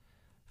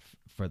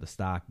for the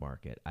stock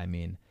market. I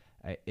mean,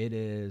 it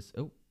is.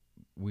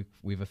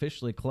 We've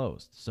officially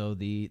closed. So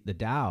the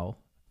Dow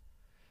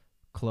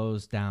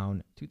closed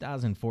down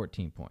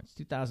 2014 points,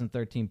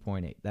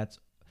 2013.8. That's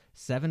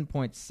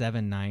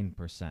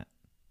 7.79%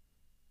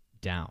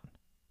 down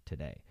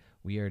today.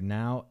 We are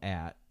now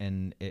at,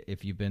 and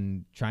if you've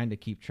been trying to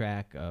keep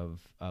track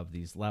of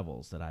these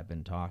levels that I've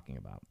been talking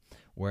about,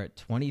 we're at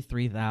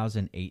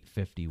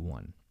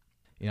 23,851.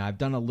 I've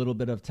done a little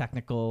bit of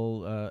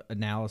technical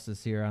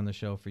analysis here on the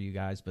show for you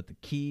guys, but the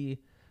key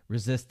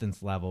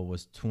resistance level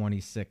was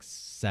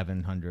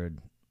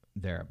 26,700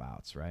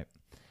 thereabouts, right?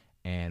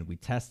 And we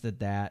tested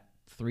that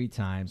 3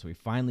 times. We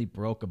finally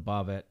broke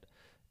above it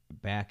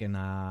back in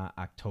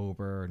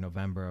October or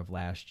November of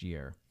last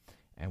year.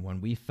 And when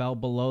we fell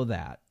below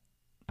that,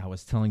 I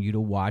was telling you to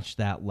watch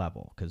that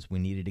level because we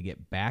needed to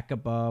get back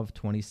above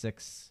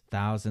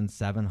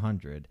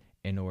 26,700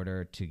 in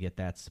order to get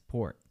that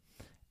support.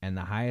 And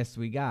the highest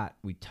we got,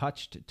 we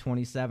touched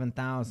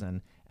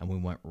 27,000 and we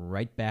went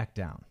right back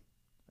down.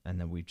 And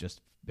then we've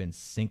just been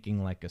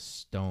sinking like a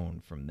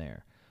stone from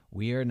there.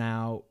 We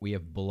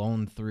have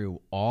blown through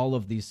all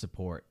of these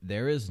support.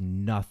 There is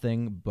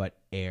nothing but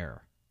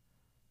air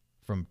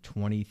from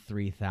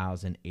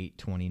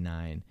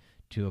 23,829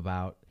 to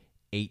about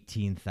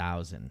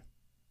 18,000.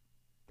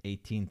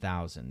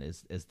 18,000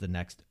 is the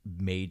next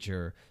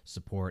major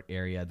support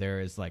area. There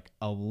is like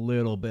a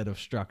little bit of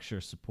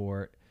structure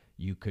support.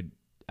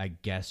 I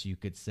guess you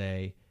could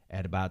say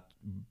at about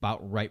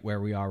right where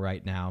we are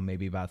right now,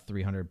 maybe about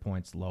 300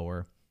 points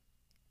lower,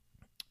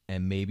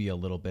 and maybe a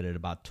little bit at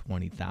about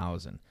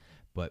 20,000.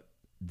 But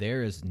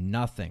there is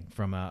nothing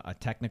from a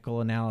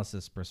technical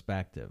analysis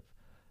perspective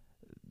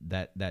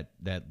that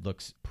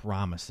looks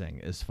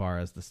promising as far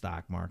as the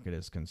stock market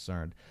is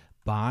concerned.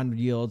 Bond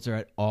yields are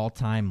at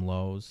all-time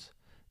lows.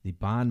 The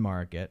bond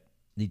market,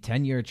 the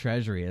 10-year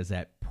Treasury is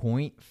at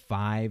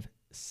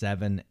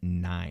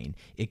 0.579.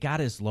 It got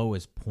as low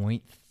as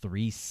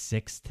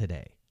 0.36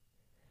 today.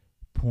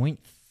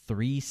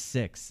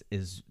 0.36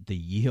 is the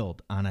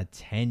yield on a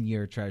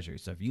 10-year Treasury.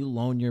 So if you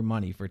loan your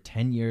money for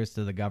 10 years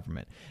to the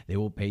government, they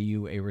will pay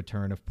you a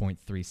return of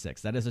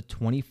 0.36. That is a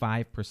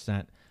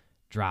 25%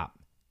 drop.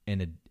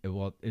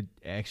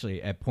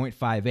 Actually at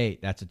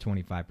 0.58, that's a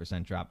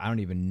 25% drop. I don't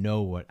even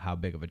know how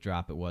big of a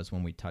drop it was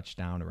when we touched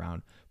down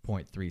around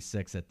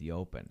 0.36 at the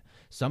open.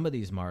 Some of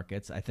these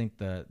markets, I think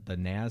the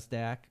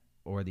NASDAQ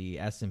or the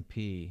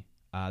S&P,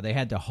 they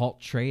had to halt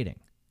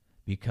trading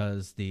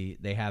because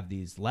they have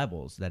these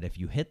levels that if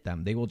you hit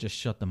them, they will just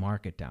shut the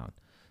market down.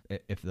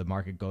 If the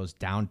market goes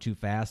down too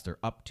fast or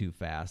up too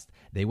fast,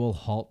 they will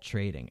halt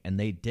trading. And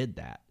they did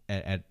that.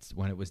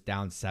 When it was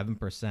down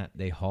 7%,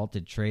 they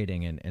halted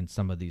trading in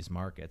some of these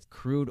markets.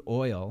 Crude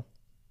oil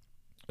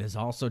is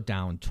also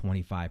down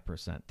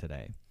 25%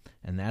 today,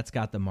 and that's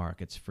got the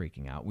markets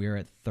freaking out. We're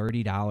at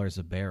 $30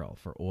 a barrel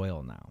for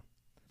oil now.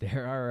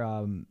 There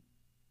are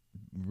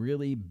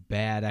really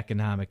bad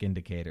economic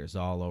indicators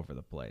all over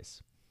the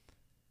place.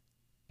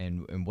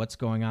 And what's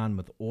going on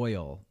with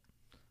oil,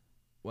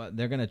 well,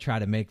 they're going to try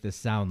to make this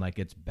sound like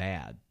it's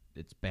bad.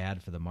 It's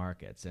bad for the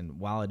markets. And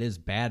while it is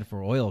bad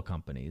for oil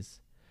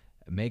companies,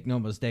 make no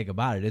mistake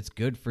about it, it's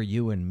good for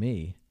you and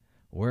me.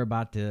 We're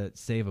about to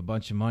save a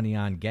bunch of money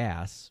on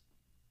gas.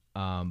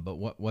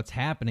 But what's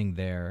happening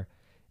there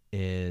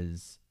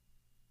is,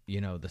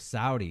 the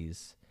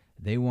Saudis,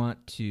 they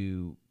want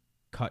to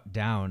cut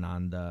down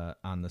on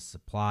the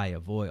supply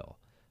of oil,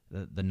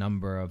 the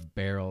number of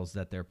barrels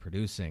that they're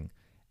producing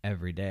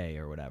every day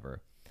or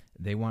whatever.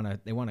 They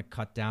want to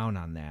cut down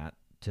on that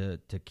to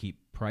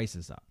keep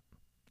prices up.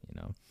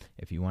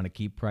 If you want to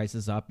keep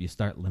prices up, you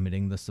start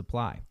limiting the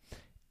supply.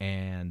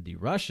 And the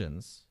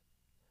Russians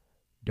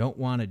don't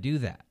want to do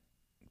that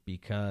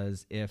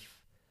because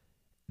if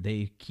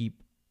they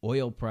keep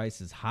oil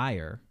prices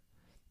higher,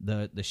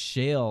 the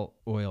shale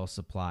oil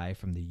supply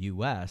from the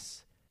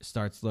U.S.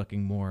 starts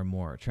looking more and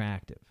more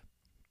attractive.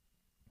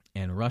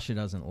 And Russia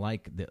doesn't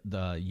like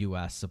the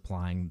U.S.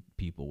 supplying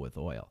people with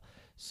oil.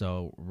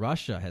 So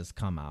Russia has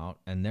come out,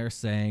 and they're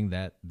saying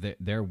that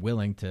they're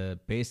willing to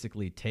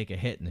basically take a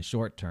hit in the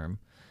short term.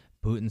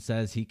 Putin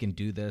says he can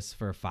do this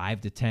for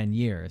 5 to 10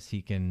 years.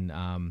 He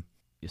can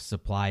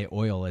supply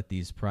oil at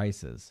these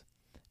prices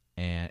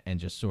and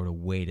just sort of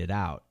wait it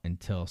out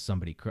until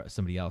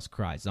somebody else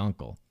cries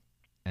uncle.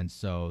 And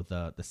so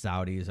the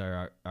Saudis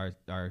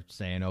are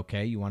saying,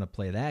 okay, you want to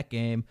play that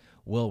game?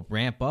 We'll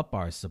ramp up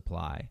our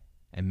supply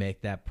and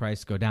make that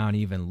price go down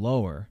even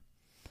lower.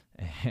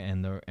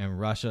 And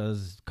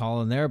Russia's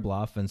calling their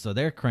bluff, and so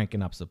they're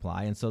cranking up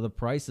supply, and so the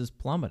price is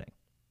plummeting.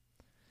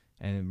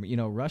 And,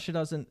 Russia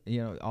doesn't,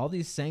 all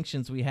these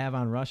sanctions we have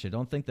on Russia,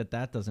 don't think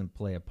that doesn't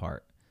play a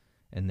part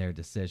in their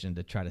decision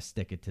to try to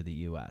stick it to the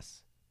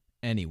U.S.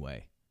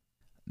 Anyway,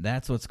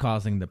 that's what's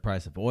causing the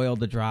price of oil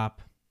to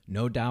drop.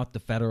 No doubt the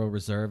Federal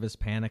Reserve is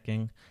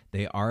panicking.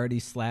 They already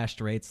slashed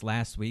rates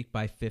last week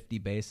by 50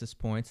 basis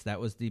points. That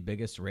was the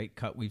biggest rate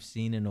cut we've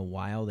seen in a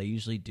while. They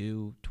usually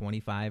do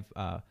 25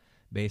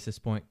 basis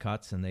point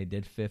cuts, and they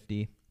did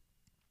 50.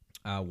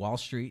 Wall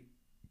Street,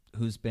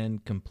 who's been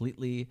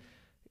completely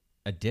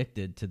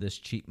addicted to this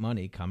cheap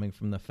money coming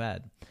from the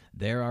Fed,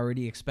 they're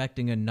already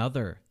expecting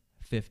another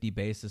 50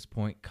 basis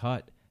point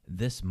cut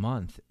this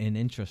month in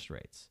interest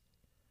rates.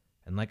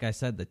 And like I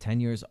said, the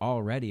 10-year is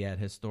already at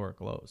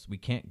historic lows. We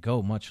can't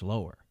go much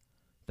lower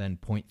than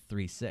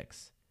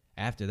 0.36.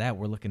 After that,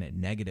 we're looking at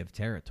negative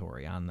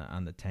territory on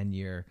the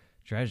 10-year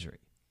Treasury.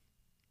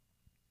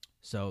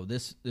 So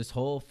this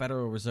whole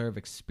Federal Reserve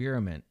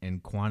experiment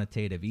in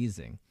quantitative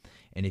easing,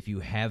 and if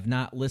you have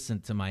not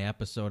listened to my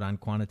episode on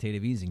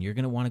quantitative easing, you're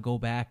going to want to go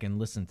back and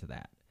listen to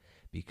that,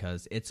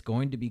 because it's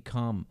going to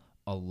become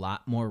a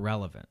lot more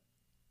relevant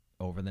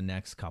over the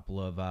next couple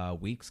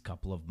of weeks,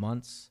 couple of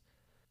months.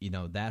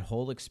 That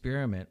whole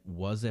experiment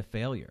was a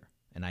failure,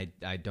 and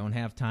I don't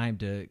have time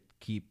to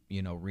keep,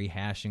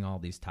 rehashing all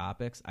these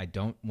topics. I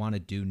don't want to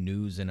do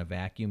news in a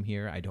vacuum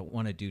here. I don't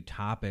want to do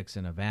topics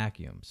in a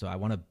vacuum. So I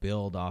want to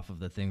build off of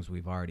the things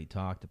we've already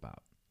talked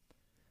about.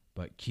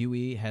 But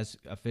QE has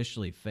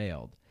officially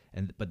failed,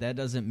 but that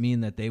doesn't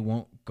mean that they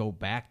won't go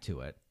back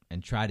to it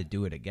and try to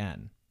do it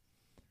again.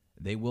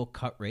 They will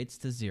cut rates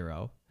to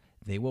zero.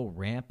 They will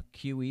ramp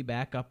QE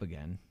back up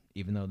again,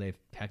 even though they've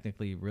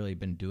technically really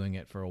been doing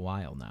it for a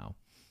while now.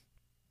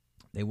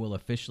 They will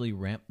officially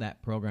ramp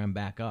that program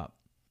back up.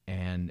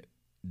 And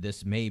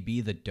this may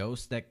be the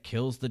dose that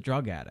kills the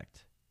drug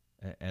addict,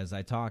 as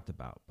I talked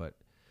about. But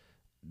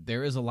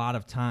there is a lot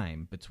of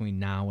time between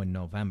now and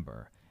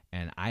November,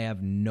 and I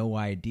have no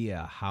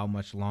idea how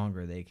much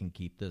longer they can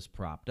keep this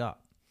propped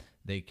up.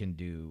 They can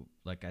do,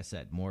 like I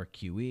said, more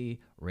QE,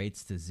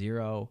 rates to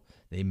zero.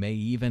 They may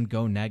even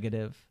go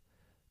negative.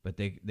 But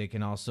they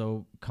can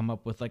also come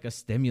up with like a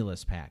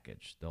stimulus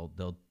package.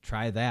 They'll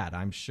try that,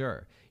 I'm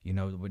sure.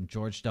 When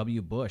George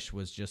W. Bush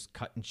was just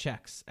cutting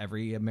checks,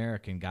 every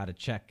American got a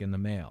check in the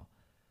mail.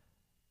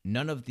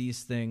 None of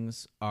these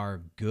things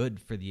are good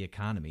for the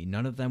economy.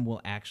 None of them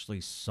will actually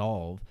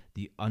solve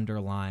the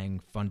underlying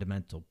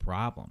fundamental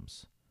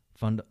problems,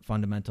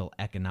 fundamental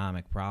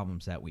economic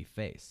problems that we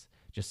face.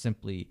 Just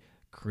simply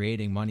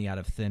creating money out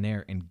of thin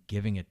air and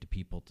giving it to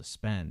people to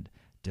spend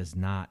does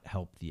not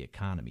help the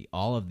economy.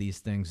 All of these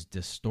things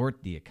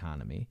distort the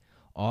economy.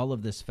 All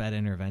of this Fed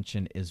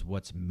intervention is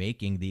what's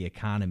making the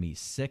economy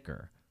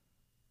sicker.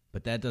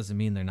 But that doesn't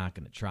mean they're not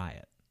going to try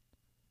it.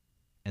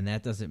 And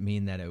that doesn't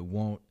mean that it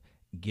won't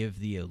give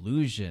the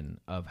illusion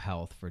of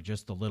health for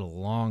just a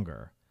little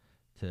longer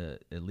to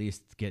at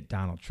least get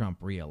Donald Trump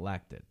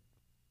reelected.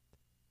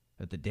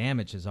 But the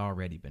damage has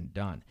already been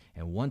done.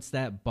 And once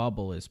that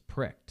bubble is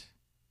pricked,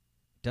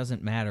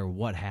 doesn't matter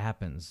what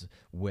happens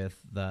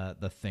with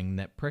the thing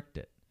that pricked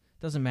it.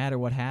 Doesn't matter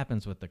what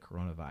happens with the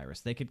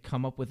coronavirus. They could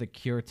come up with a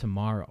cure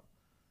tomorrow,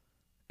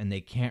 and they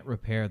can't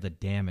repair the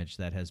damage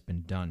that has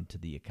been done to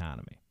the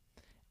economy.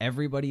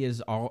 Everybody is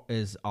all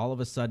of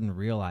a sudden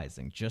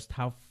realizing just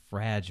how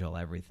fragile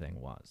everything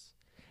was,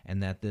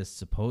 and that this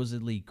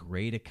supposedly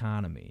great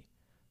economy,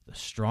 the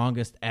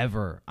strongest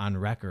ever on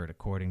record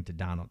according to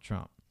Donald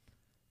Trump,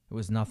 it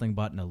was nothing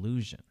but an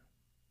illusion.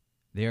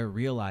 They're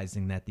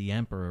realizing that the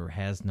emperor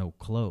has no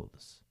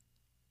clothes,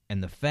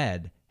 and the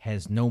Fed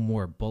has no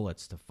more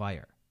bullets to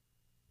fire.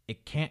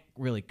 It can't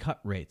really cut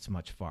rates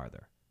much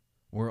farther.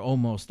 We're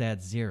almost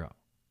at zero.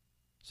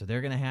 So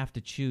they're going to have to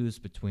choose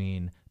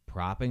between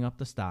propping up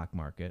the stock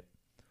market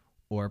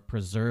or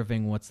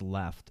preserving what's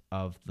left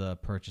of the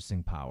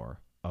purchasing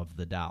power of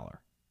the dollar.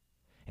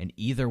 And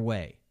either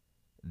way,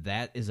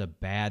 that is a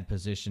bad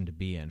position to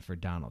be in for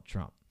Donald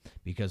Trump,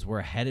 because we're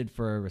headed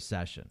for a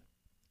recession.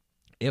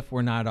 If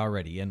we're not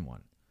already in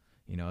one.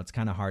 It's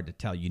kind of hard to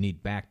tell. You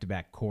need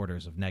back-to-back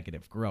quarters of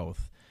negative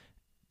growth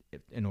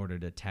in order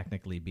to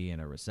technically be in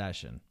a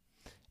recession.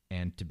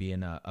 And to be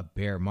in a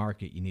bear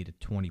market, you need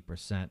a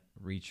 20%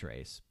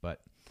 retrace. But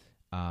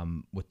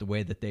with the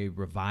way that they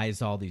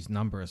revise all these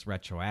numbers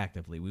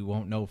retroactively. We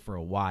won't know for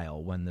a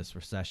while when this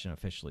recession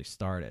officially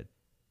started.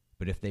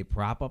 But if they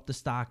prop up the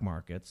stock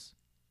markets,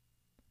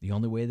 the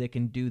only way they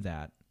can do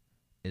that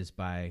is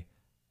by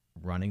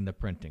running the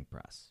printing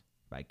press,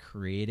 by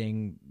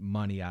creating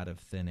money out of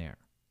thin air.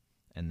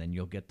 And then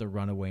you'll get the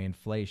runaway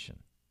inflation.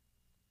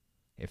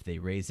 If they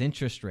raise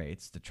interest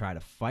rates to try to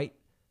fight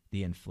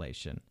the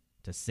inflation,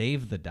 to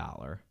save the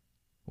dollar,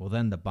 well,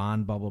 then the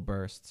bond bubble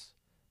bursts,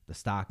 the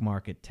stock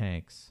market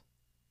tanks.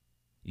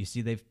 You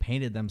see, they've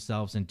painted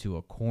themselves into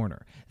a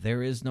corner.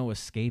 There is no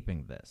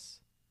escaping this.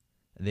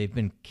 They've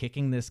been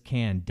kicking this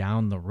can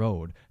down the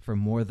road for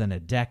more than a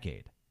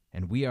decade,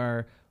 and we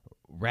are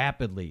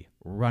rapidly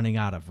running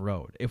out of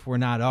road, if we're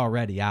not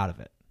already out of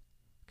it.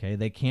 Okay,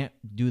 they can't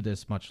do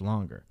this much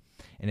longer.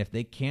 And if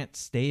they can't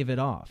stave it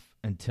off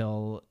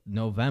until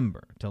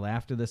November, till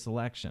after this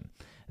election,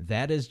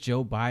 that is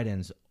Joe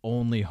Biden's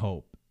only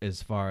hope,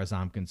 as far as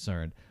I'm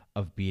concerned,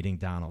 of beating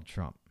Donald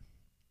Trump.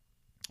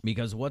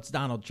 Because what's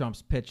Donald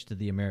Trump's pitch to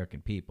the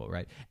American people,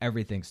 right?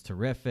 Everything's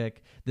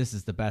terrific. This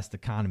is the best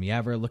economy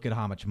ever. Look at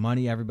how much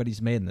money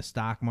everybody's made in the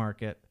stock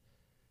market.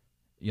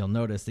 You'll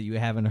notice that you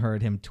haven't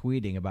heard him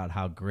tweeting about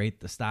how great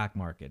the stock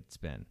market's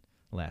been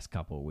the last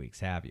couple of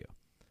weeks, have you?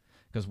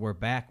 Because we're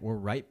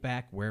right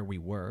back where we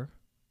were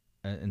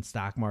in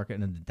stock market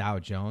and in the Dow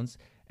Jones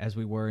as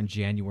we were in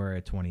January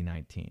of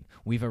 2019.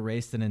 We've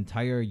erased an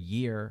entire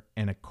year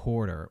and a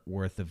quarter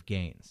worth of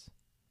gains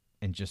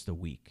in just a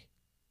week.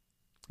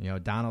 You know,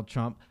 Donald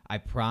Trump, I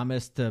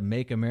promised to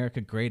make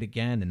America great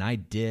again, and I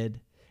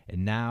did.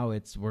 And now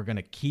we're going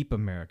to keep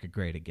America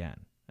great again.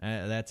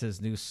 That's his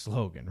new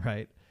slogan,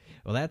 right?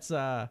 Well, it's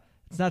not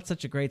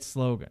such a great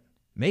slogan.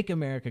 Make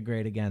America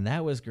great again.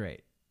 That was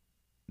great.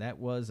 That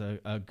was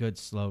a good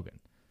slogan.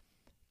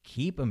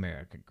 Keep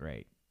America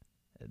great.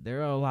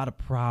 There are a lot of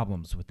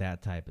problems with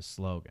that type of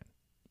slogan,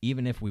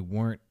 even if we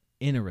weren't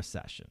in a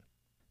recession.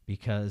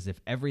 Because if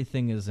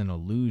everything is an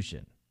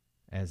illusion,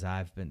 as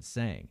I've been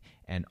saying,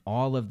 and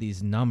all of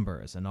these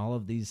numbers and all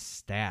of these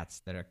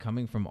stats that are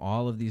coming from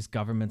all of these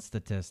government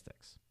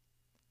statistics,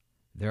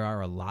 there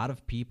are a lot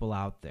of people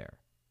out there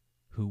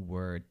who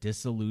were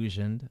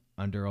disillusioned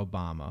under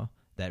Obama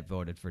that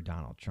voted for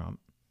Donald Trump,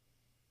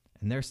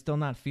 and they're still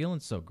not feeling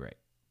so great.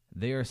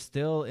 They are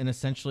still in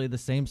essentially the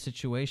same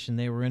situation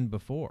they were in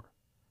before.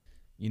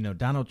 You know,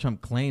 Donald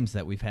Trump claims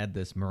that we've had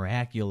this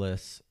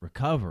miraculous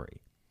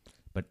recovery,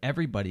 but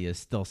everybody is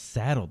still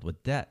saddled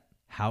with debt.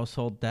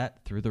 Household debt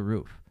through the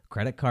roof,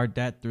 credit card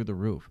debt through the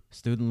roof,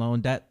 student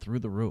loan debt through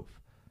the roof,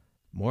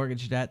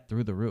 mortgage debt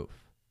through the roof.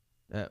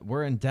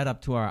 We're in debt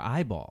up to our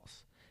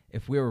eyeballs.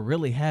 If we were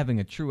really having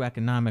a true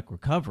economic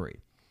recovery,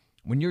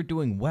 when you're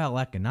doing well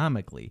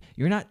economically,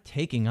 you're not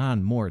taking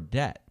on more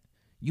debt.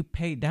 You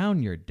pay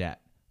down your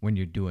debt when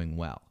you're doing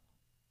well.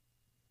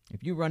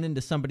 If you run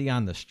into somebody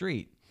on the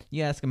street,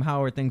 you ask them,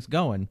 how are things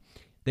going?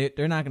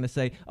 They're not going to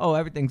say, oh,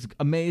 everything's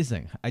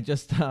amazing. I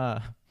just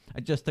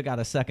took out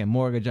a second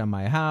mortgage on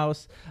my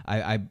house.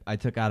 I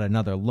took out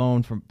another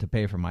loan to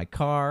pay for my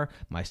car.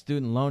 My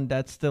student loan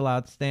debt's still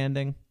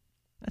outstanding.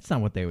 That's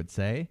not what they would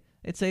say.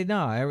 They'd say,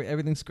 no,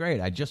 everything's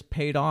great. I just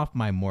paid off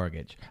my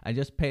mortgage. I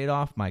just paid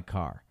off my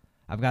car.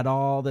 I've got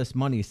all this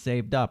money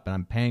saved up, and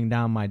I'm paying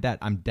down my debt.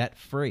 I'm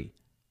debt-free.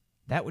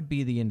 That would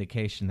be the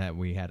indication that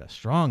we had a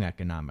strong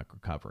economic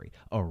recovery,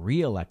 a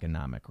real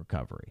economic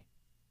recovery.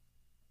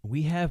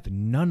 We have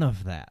none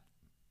of that.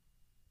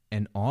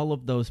 And all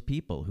of those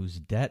people whose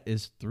debt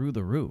is through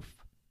the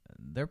roof,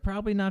 they're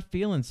probably not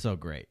feeling so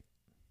great.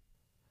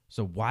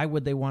 So why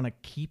would they want to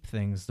keep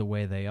things the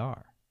way they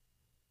are?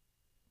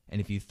 And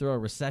if you throw a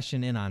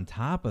recession in on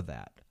top of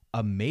that,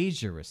 a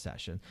major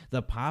recession,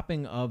 the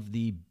popping of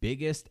the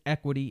biggest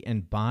equity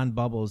and bond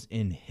bubbles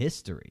in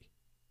history,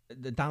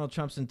 Donald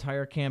Trump's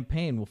entire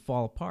campaign will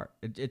fall apart.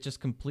 It just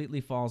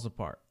completely falls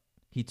apart.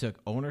 He took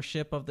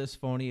ownership of this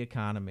phony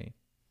economy.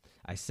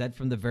 I said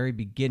from the very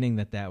beginning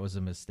that was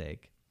a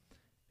mistake.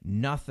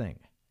 Nothing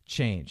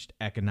changed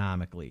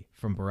economically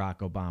from Barack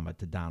Obama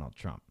to Donald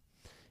Trump.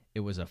 It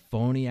was a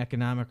phony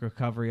economic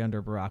recovery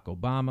under Barack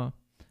Obama.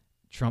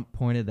 Trump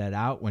pointed that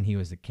out when he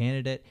was a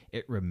candidate.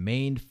 It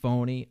remained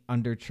phony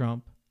under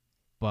Trump,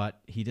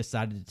 but he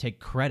decided to take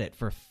credit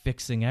for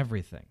fixing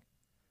everything.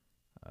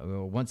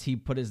 Once he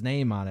put his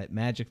name on it,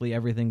 magically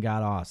everything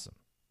got awesome.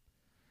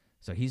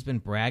 So he's been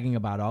bragging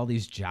about all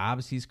these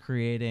jobs he's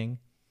creating,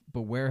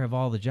 but where have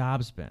all the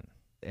jobs been?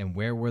 And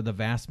where were the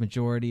vast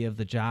majority of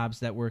the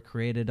jobs that were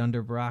created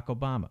under Barack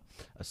Obama?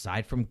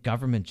 Aside from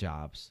government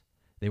jobs,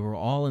 they were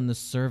all in the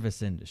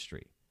service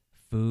industry.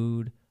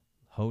 Food,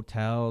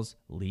 hotels,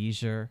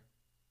 leisure.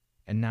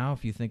 And now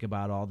if you think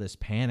about all this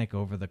panic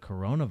over the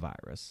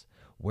coronavirus,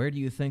 where do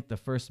you think the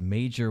first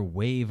major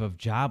wave of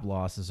job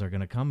losses are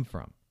going to come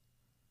from?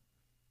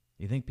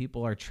 You think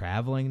people are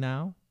traveling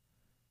now?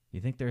 You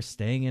think they're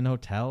staying in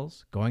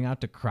hotels, going out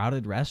to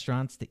crowded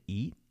restaurants to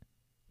eat?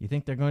 You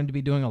think they're going to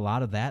be doing a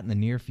lot of that in the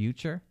near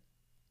future?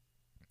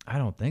 I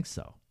don't think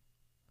so.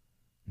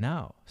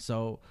 No.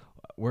 So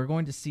we're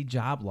going to see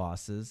job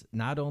losses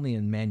not only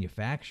in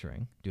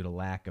manufacturing due to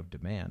lack of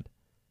demand,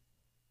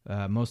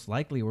 most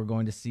likely we're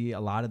going to see a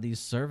lot of these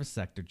service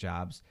sector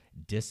jobs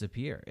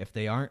disappear. If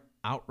they aren't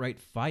outright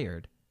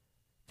fired,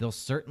 they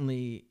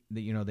certainly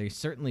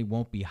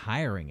won't be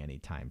hiring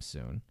anytime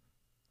soon.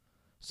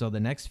 So the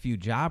next few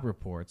job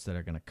reports that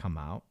are going to come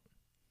out,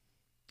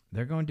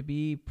 they're going to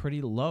be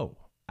pretty low,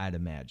 I'd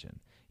imagine.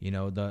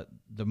 The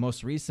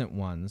most recent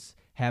ones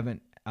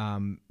haven't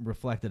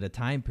reflected a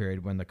time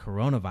period when the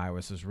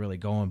coronavirus was really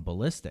going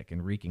ballistic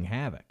and wreaking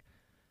havoc.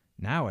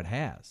 Now it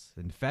has.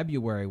 And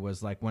February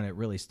was like when it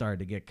really started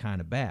to get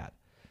kind of bad.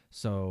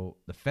 So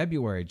the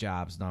February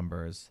jobs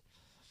numbers,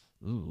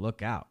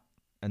 look out.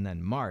 And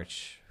then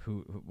March,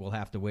 who will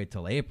have to wait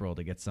till April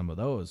to get some of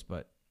those.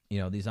 But,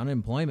 these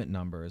unemployment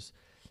numbers,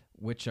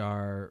 which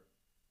are,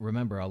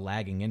 remember, a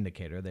lagging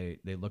indicator,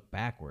 they look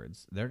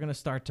backwards, they're going to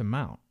start to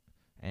mount.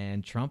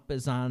 And Trump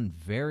is on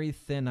very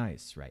thin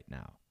ice right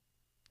now.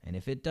 And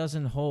if it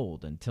doesn't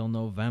hold until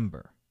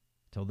November,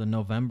 till the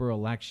November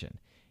election,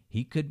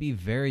 he could be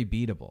very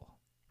beatable,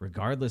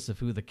 regardless of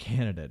who the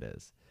candidate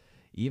is,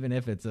 even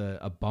if it's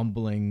a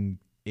bumbling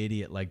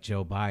idiot like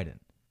Joe Biden.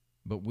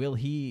 But will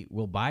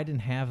Biden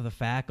have the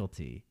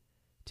faculty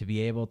to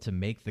be able to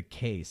make the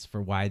case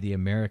for why the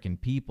American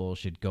people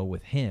should go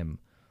with him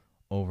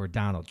over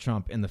Donald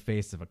Trump in the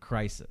face of a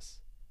crisis?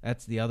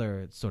 That's the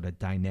other sort of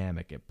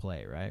dynamic at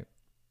play, right?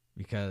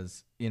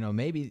 Because,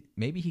 maybe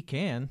he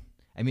can.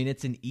 I mean,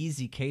 it's an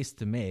easy case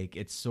to make.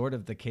 It's sort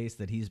of the case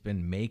that he's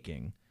been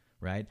making,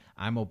 right?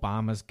 I'm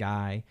Obama's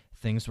guy.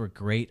 Things were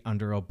great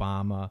under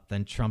Obama.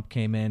 Then Trump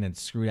came in and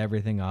screwed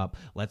everything up.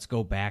 Let's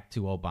go back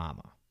to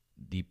Obama.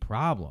 The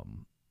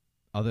problem,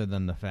 other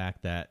than the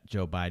fact that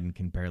Joe Biden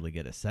can barely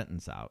get a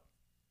sentence out,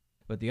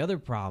 but the other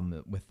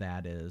problem with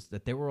that is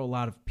that there were a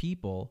lot of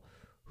people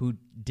who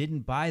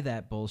didn't buy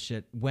that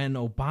bullshit when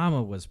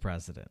Obama was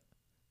president.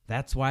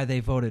 That's why they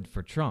voted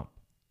for Trump.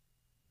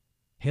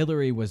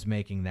 Hillary was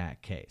making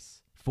that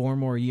case. 4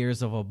 more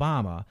years of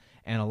Obama,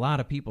 and a lot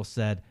of people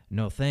said,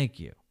 no, thank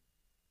you.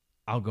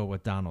 I'll go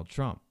with Donald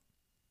Trump.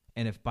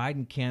 And if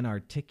Biden can't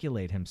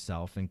articulate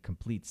himself in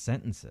complete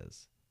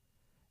sentences,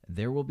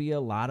 there will be a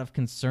lot of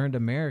concerned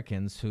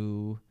Americans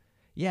who,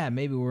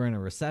 maybe we're in a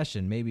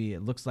recession. Maybe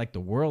it looks like the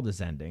world is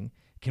ending.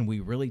 Can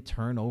we really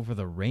turn over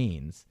the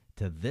reins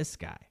to this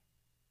guy,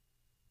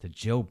 to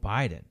Joe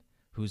Biden,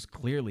 who's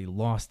clearly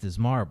lost his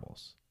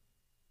marbles?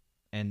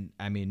 And,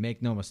 I mean,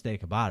 make no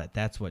mistake about it,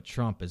 that's what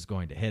Trump is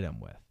going to hit him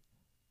with.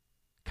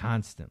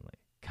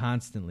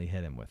 Constantly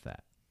hit him with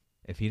that.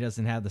 If he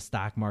doesn't have the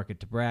stock market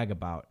to brag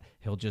about,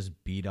 he'll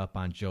just beat up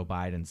on Joe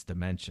Biden's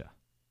dementia.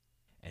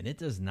 And it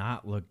does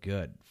not look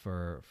good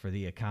for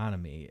the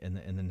economy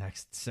in the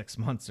next 6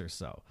 months or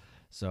so.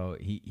 So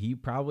he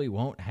probably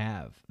won't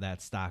have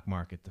that stock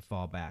market to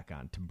fall back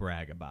on, to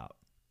brag about.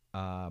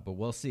 But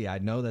we'll see. I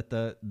know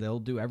that they'll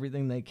do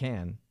everything they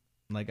can.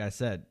 Like I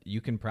said, you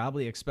can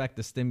probably expect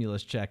a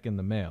stimulus check in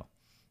the mail.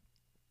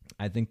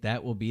 I think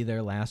that will be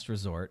their last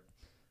resort.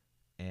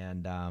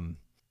 And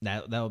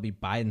that will be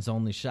Biden's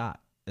only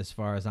shot, as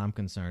far as I'm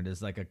concerned,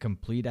 is like a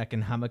complete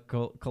economic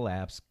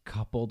collapse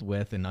coupled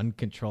with an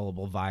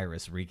uncontrollable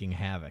virus wreaking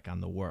havoc on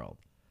the world.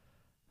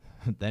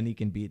 Then he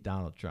can beat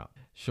Donald Trump.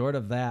 Short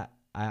of that,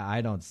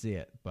 I don't see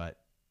it. But,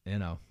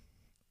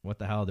 what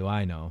the hell do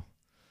I know?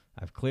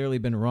 I've clearly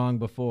been wrong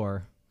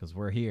before because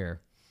we're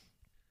here.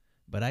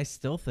 But I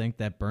still think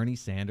that Bernie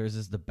Sanders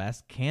is the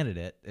best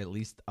candidate, at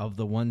least of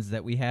the ones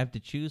that we have to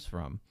choose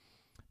from,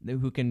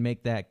 who can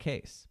make that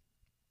case.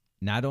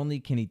 Not only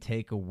can he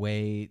take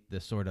away the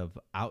sort of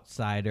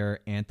outsider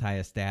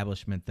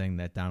anti-establishment thing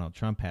that Donald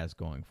Trump has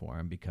going for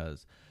him,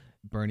 because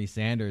Bernie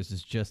Sanders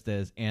is just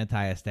as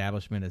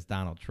anti-establishment as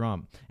Donald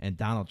Trump, and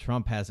Donald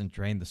Trump hasn't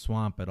drained the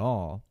swamp at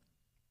all.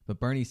 But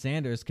Bernie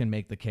Sanders can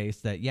make the case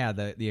that,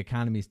 the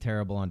economy's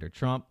terrible under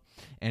Trump,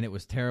 and it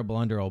was terrible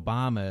under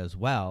Obama as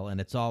well, and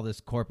it's all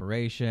this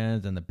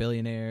corporations and the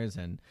billionaires,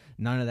 and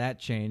none of that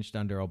changed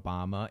under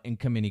Obama.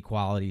 Income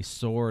inequality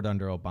soared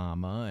under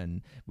Obama,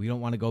 and we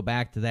don't want to go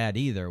back to that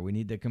either. We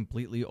need to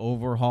completely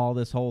overhaul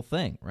this whole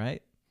thing,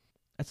 right?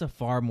 That's a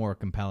far more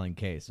compelling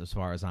case, as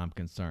far as I'm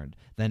concerned,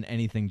 than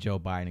anything Joe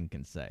Biden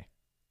can say.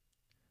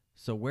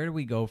 So where do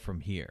we go from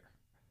here,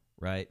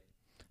 right?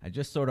 I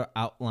just sort of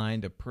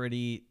outlined a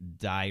pretty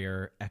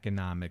dire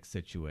economic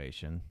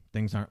situation.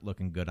 Things aren't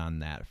looking good on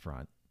that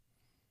front.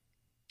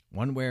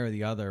 One way or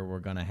the other,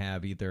 we're going to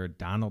have either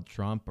Donald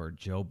Trump or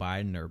Joe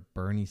Biden or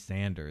Bernie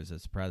Sanders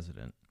as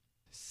president.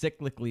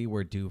 Cyclically,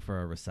 we're due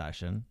for a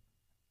recession.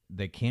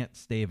 They can't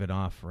stave it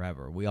off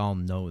forever. We all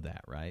know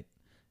that, right?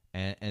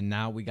 And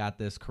now we got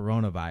this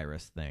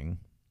coronavirus thing.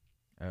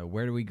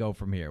 Where do we go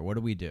from here? What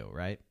do we do,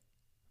 right?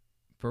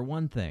 For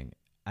one thing,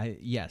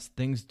 yes,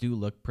 things do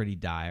look pretty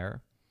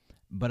dire.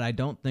 But I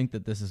don't think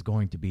that this is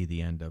going to be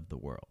the end of the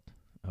world,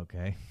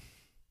 okay?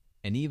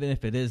 And even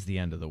if it is the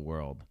end of the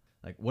world,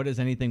 like, what is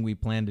anything we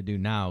plan to do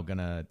now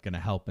gonna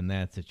help in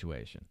that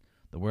situation?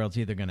 The world's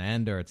either gonna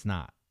end or it's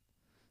not.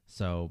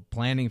 So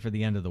planning for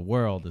the end of the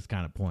world is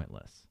kind of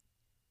pointless.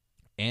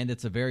 And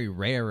it's a very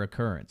rare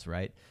occurrence,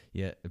 right?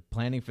 Yeah,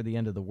 planning for the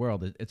end of the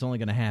world, it's only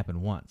going to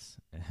happen once.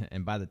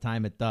 And by the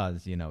time it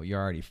does, you're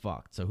already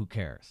fucked. So who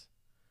cares?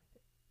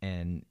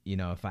 And,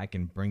 if I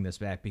can bring this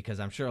back, because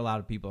I'm sure a lot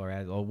of people are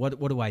asking, well,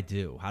 what do I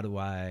do? How do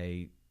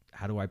I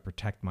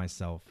protect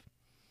myself?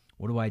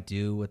 What do I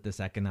do with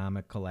this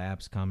economic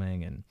collapse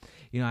coming? And,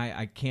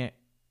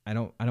 I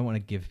don't want to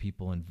give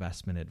people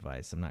investment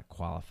advice. I'm not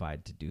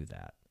qualified to do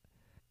that.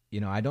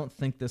 I don't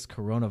think this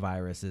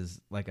coronavirus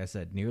is, like I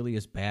said, nearly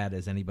as bad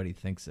as everybody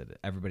thinks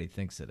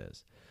it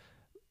is.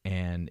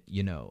 And,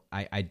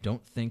 I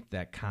don't think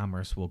that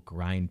commerce will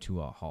grind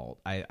to a halt.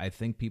 I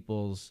think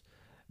people's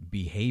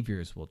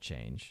behaviors will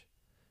change.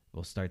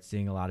 We'll start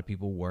seeing a lot of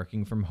people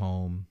working from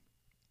home,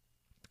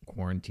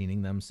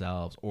 quarantining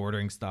themselves,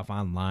 ordering stuff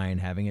online,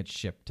 having it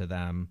shipped to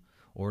them,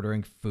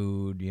 ordering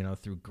food,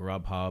 through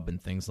Grubhub and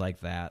things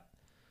like that.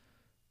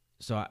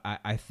 So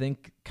I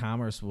think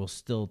commerce will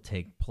still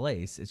take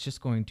place. It's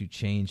just going to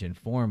change in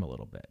form a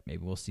little bit.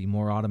 Maybe we'll see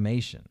more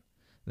automation.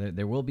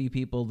 There will be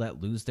people that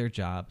lose their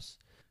jobs.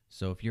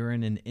 So if you're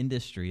in an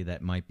industry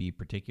that might be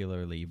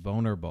particularly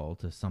vulnerable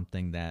to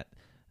something that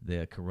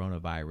the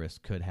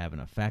coronavirus could have an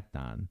effect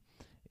on,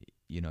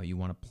 you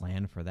want to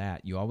plan for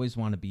that. You always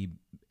want to be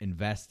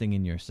investing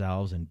in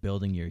yourselves and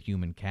building your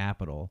human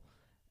capital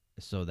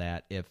so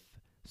that if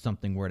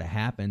something were to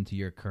happen to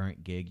your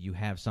current gig, you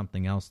have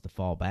something else to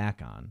fall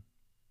back on.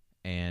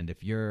 And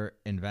if you're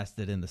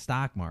invested in the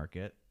stock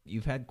market,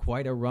 you've had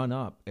quite a run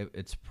up.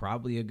 It's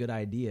probably a good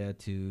idea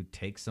to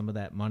take some of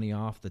that money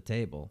off the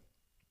table.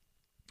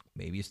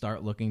 Maybe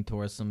start looking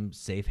towards some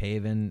safe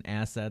haven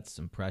assets,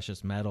 some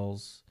precious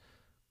metals,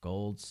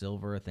 gold,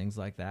 silver, things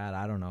like that.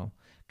 I don't know.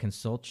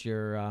 Consult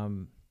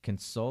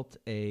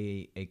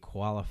a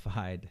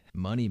qualified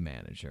money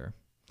manager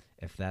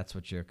if that's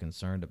what you're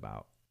concerned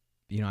about.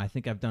 I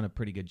think I've done a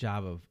pretty good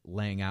job of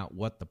laying out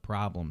what the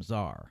problems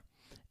are.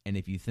 And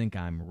if you think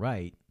I'm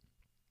right,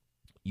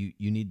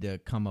 you need to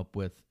come up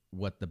with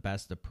what the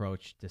best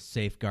approach to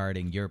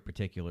safeguarding your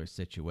particular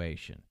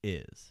situation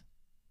is.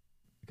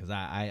 Because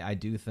I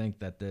do think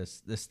that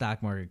this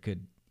stock market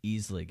could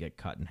easily get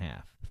cut in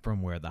half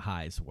from where the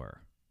highs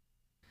were.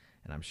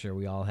 And I'm sure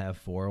we all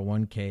have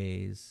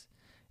 401ks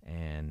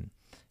and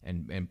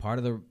part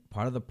of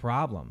the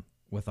problem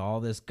with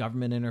all this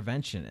government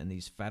intervention and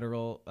these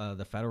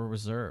the Federal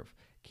Reserve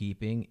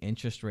keeping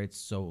interest rates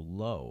so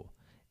low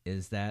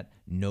is that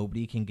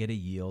nobody can get a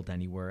yield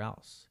anywhere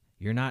else.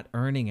 You're not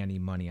earning any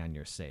money on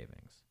your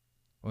savings.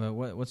 Well,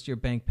 what's your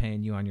bank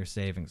paying you on your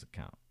savings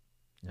account?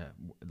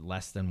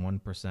 Less than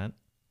 1%?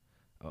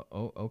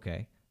 Oh,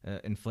 okay.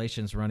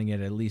 Inflation's running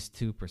at least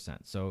 2%.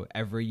 So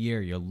every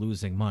year you're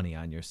losing money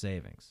on your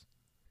savings.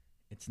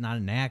 It's not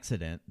an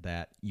accident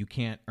that you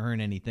can't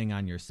earn anything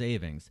on your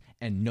savings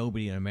and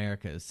nobody in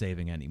America is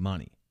saving any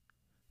money.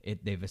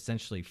 They've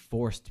essentially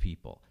forced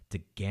people to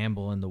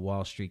gamble in the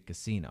Wall Street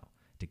casino,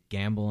 to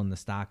gamble in the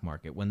stock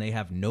market when they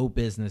have no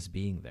business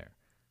being there.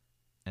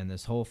 And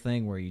this whole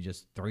thing where you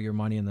just throw your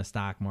money in the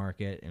stock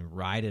market and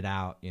ride it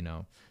out,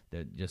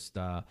 that just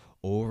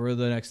over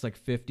the next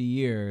 50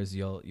 years,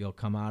 you'll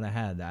come out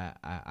ahead.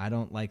 I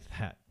don't like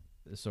that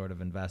sort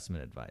of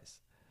investment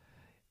advice.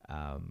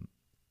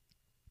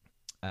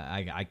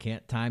 I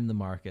can't time the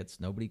markets.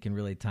 Nobody can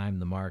really time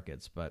the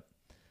markets, but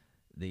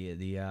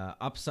the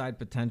upside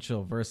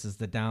potential versus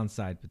the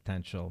downside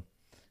potential,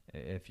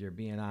 if you're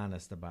being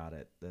honest about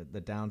it, the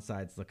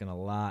downside's looking a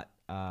lot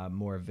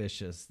more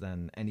vicious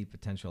than any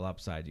potential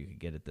upside you could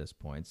get at this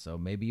point. So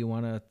maybe you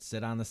want to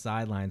sit on the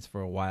sidelines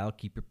for a while,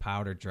 keep your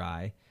powder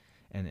dry,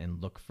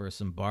 and look for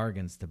some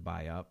bargains to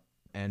buy up.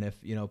 And if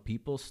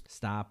people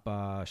stop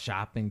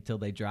shopping till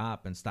they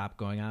drop and stop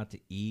going out to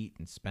eat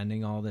and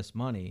spending all this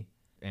money,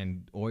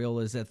 and oil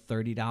is at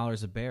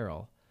 $30 a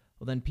barrel,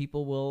 well, then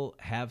people will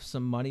have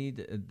some money.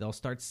 They'll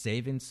start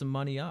saving some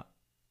money up.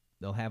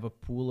 They'll have a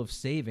pool of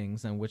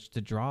savings on which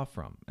to draw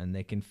from, and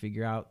they can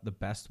figure out the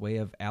best way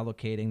of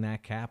allocating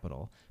that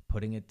capital,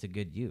 putting it to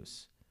good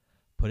use.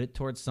 Put it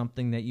towards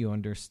something that you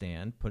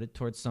understand. Put it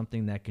towards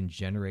something that can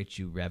generate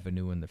you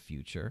revenue in the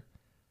future.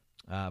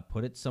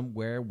 Put it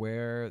somewhere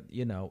where,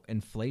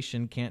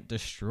 inflation can't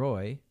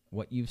destroy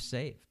what you've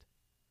saved.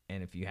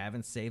 And if you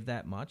haven't saved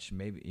that much,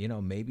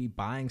 maybe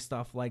buying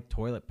stuff like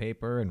toilet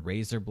paper and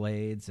razor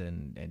blades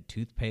and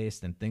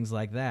toothpaste and things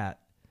like that,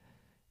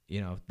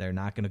 they're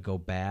not going to go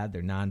bad.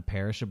 They're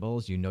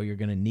non-perishables. You're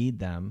going to need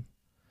them.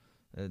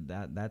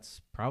 That's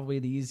probably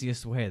the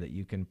easiest way that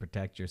you can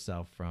protect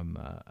yourself from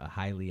a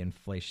highly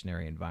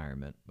inflationary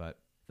environment. But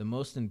the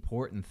most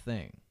important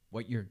thing,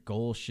 what your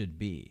goal should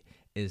be,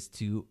 is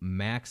to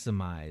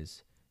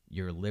maximize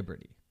your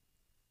liberty,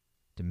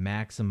 to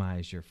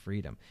maximize your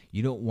freedom.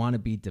 You don't want to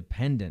be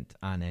dependent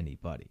on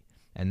anybody.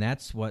 And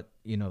that's what,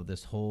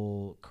 this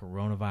whole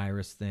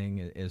coronavirus thing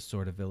is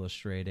sort of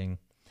illustrating.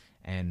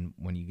 And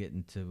when you get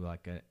into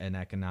an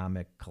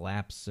economic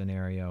collapse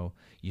scenario,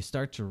 you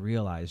start to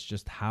realize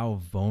just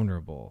how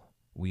vulnerable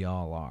we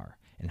all are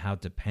and how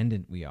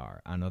dependent we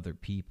are on other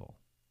people.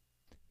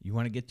 You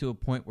want to get to a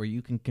point where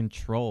you can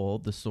control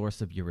the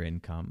source of your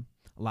income.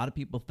 A A lot of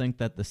people think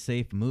that the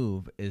safe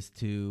move is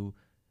to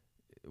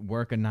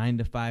work a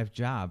 9-to-5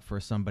 job for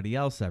somebody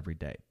else every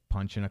day,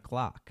 punching a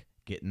clock,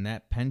 getting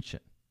that pension.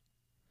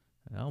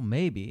 Well,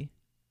 maybe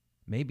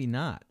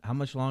not. How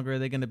much longer are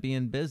they going to be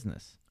in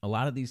business? A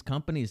lot of these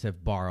companies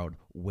have borrowed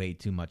way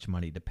too much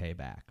money to pay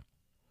back.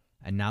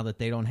 And now that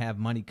they don't have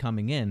money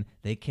coming in,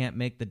 they can't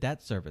make the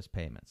debt service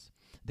payments.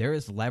 They're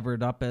as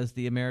levered up as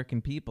the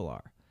American people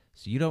are.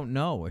 So you don't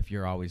know if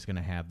you're always going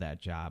to have that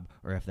job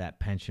or if that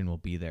pension will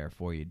be there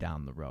for you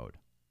down the road.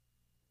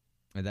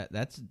 And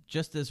that's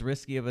just as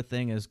risky of a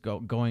thing as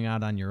going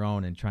out on your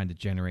own and trying to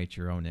generate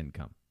your own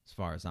income, as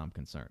far as I'm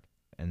concerned.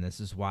 And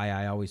this is why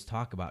I always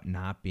talk about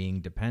not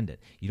being dependent.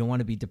 You don't want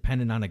to be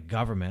dependent on a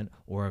government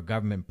or a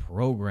government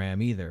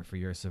program either for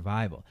your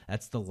survival.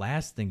 That's the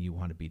last thing you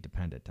want to be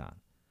dependent on.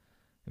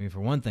 I mean,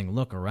 for one thing,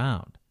 look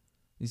around.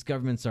 These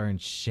governments are in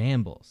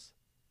shambles.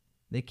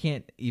 They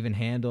can't even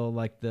handle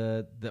like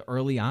the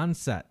early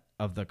onset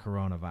of the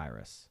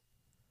coronavirus.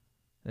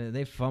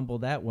 They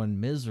fumbled that one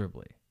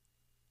miserably.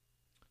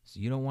 So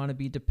you don't want to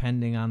be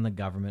depending on the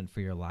government for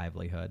your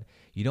livelihood.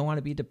 You don't want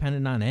to be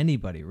dependent on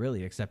anybody,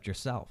 really, except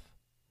yourself.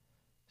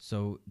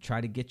 So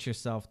try to get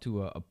yourself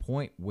to a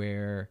point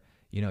where,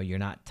 you're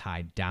not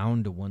tied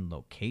down to one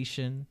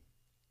location.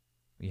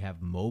 You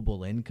have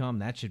mobile income.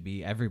 That should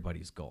be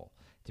everybody's goal,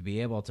 to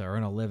be able to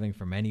earn a living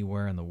from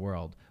anywhere in the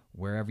world,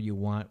 wherever you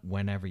want,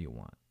 whenever you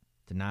want,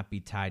 to not be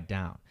tied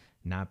down,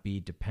 not be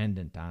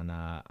dependent on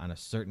a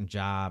certain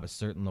job, a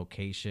certain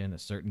location, a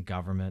certain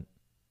government.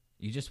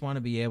 You just want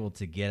to be able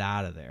to get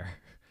out of there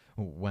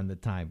when the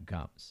time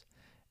comes.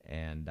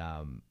 And,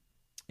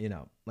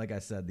 like I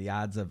said, the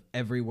odds of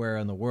everywhere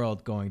in the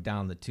world going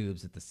down the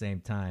tubes at the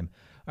same time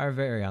are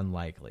very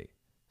unlikely.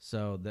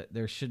 So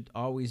there should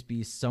always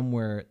be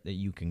somewhere that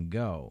you can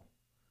go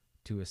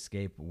to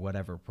escape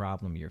whatever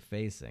problem you're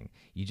facing.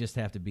 You just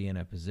have to be in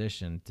a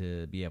position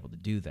to be able to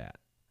do that.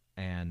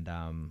 And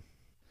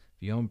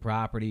if you own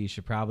property, you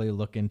should probably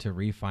look into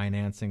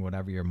refinancing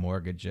whatever your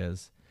mortgage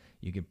is.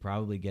 You could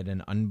probably get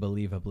an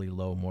unbelievably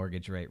low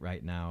mortgage rate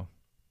right now.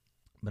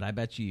 But I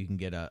bet you can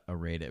get a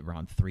rate at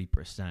around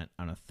 3%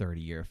 on a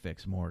 30-year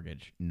fixed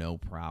mortgage, no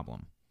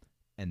problem.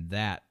 And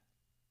that,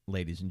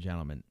 ladies and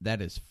gentlemen,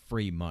 that is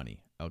free money,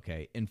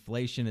 okay?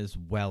 Inflation is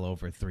well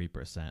over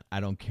 3%.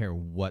 I don't care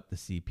what the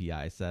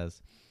CPI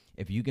says.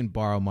 If you can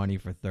borrow money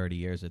for 30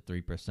 years at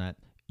 3%,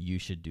 you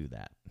should do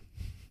that.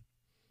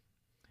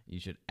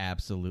 You should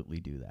absolutely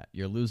do that.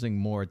 You're losing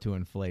more to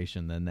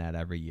inflation than that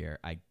every year.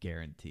 I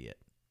guarantee it.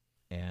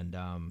 And,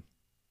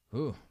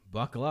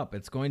 buckle up.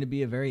 It's going to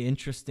be a very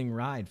interesting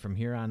ride from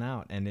here on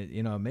out. And it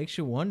makes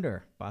you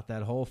wonder about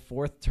that whole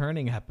fourth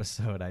turning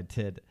episode I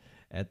did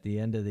at the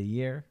end of the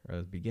year or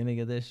the beginning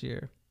of this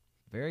year.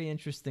 Very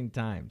interesting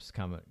times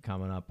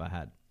coming up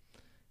ahead.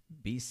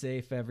 Be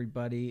safe,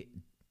 everybody.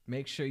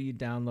 Make sure you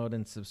download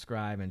and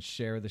subscribe and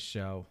share the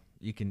show.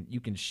 You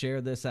can share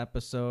this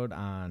episode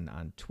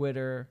on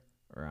Twitter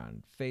or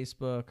on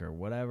Facebook or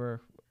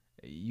whatever.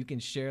 You can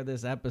share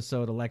this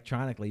episode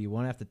electronically. You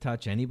won't have to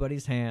touch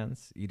anybody's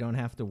hands. You don't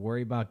have to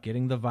worry about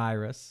getting the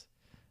virus.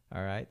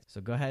 All right?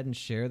 So go ahead and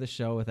share the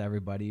show with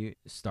everybody.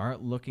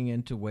 Start looking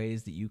into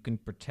ways that you can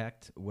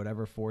protect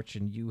whatever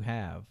fortune you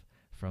have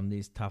from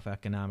these tough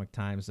economic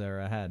times that are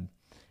ahead.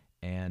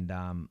 And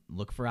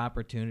look for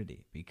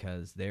opportunity,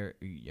 because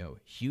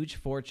huge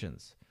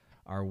fortunes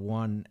are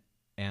won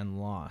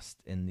and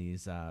lost in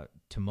these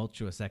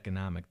tumultuous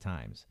economic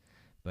times.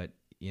 But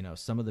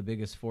some of the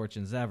biggest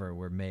fortunes ever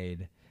were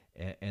made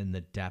in the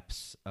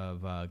depths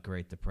of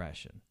Great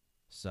Depression.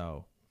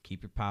 So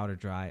keep your powder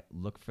dry.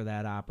 Look for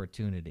that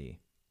opportunity.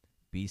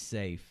 Be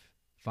safe.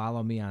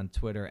 Follow me on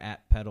Twitter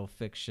at Peddle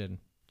Fiction.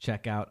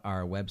 Check out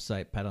our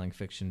website,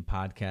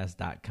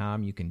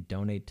 peddlingfictionpodcast.com. You can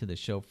donate to the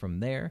show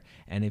from there.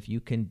 And if you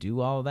can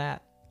do all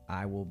that,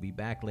 I will be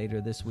back later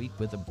this week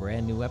with a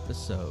brand new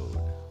episode.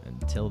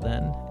 Until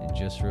then,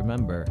 just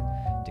remember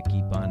to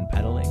keep on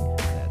peddling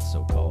that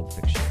so-called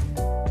fiction.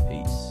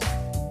 Peace.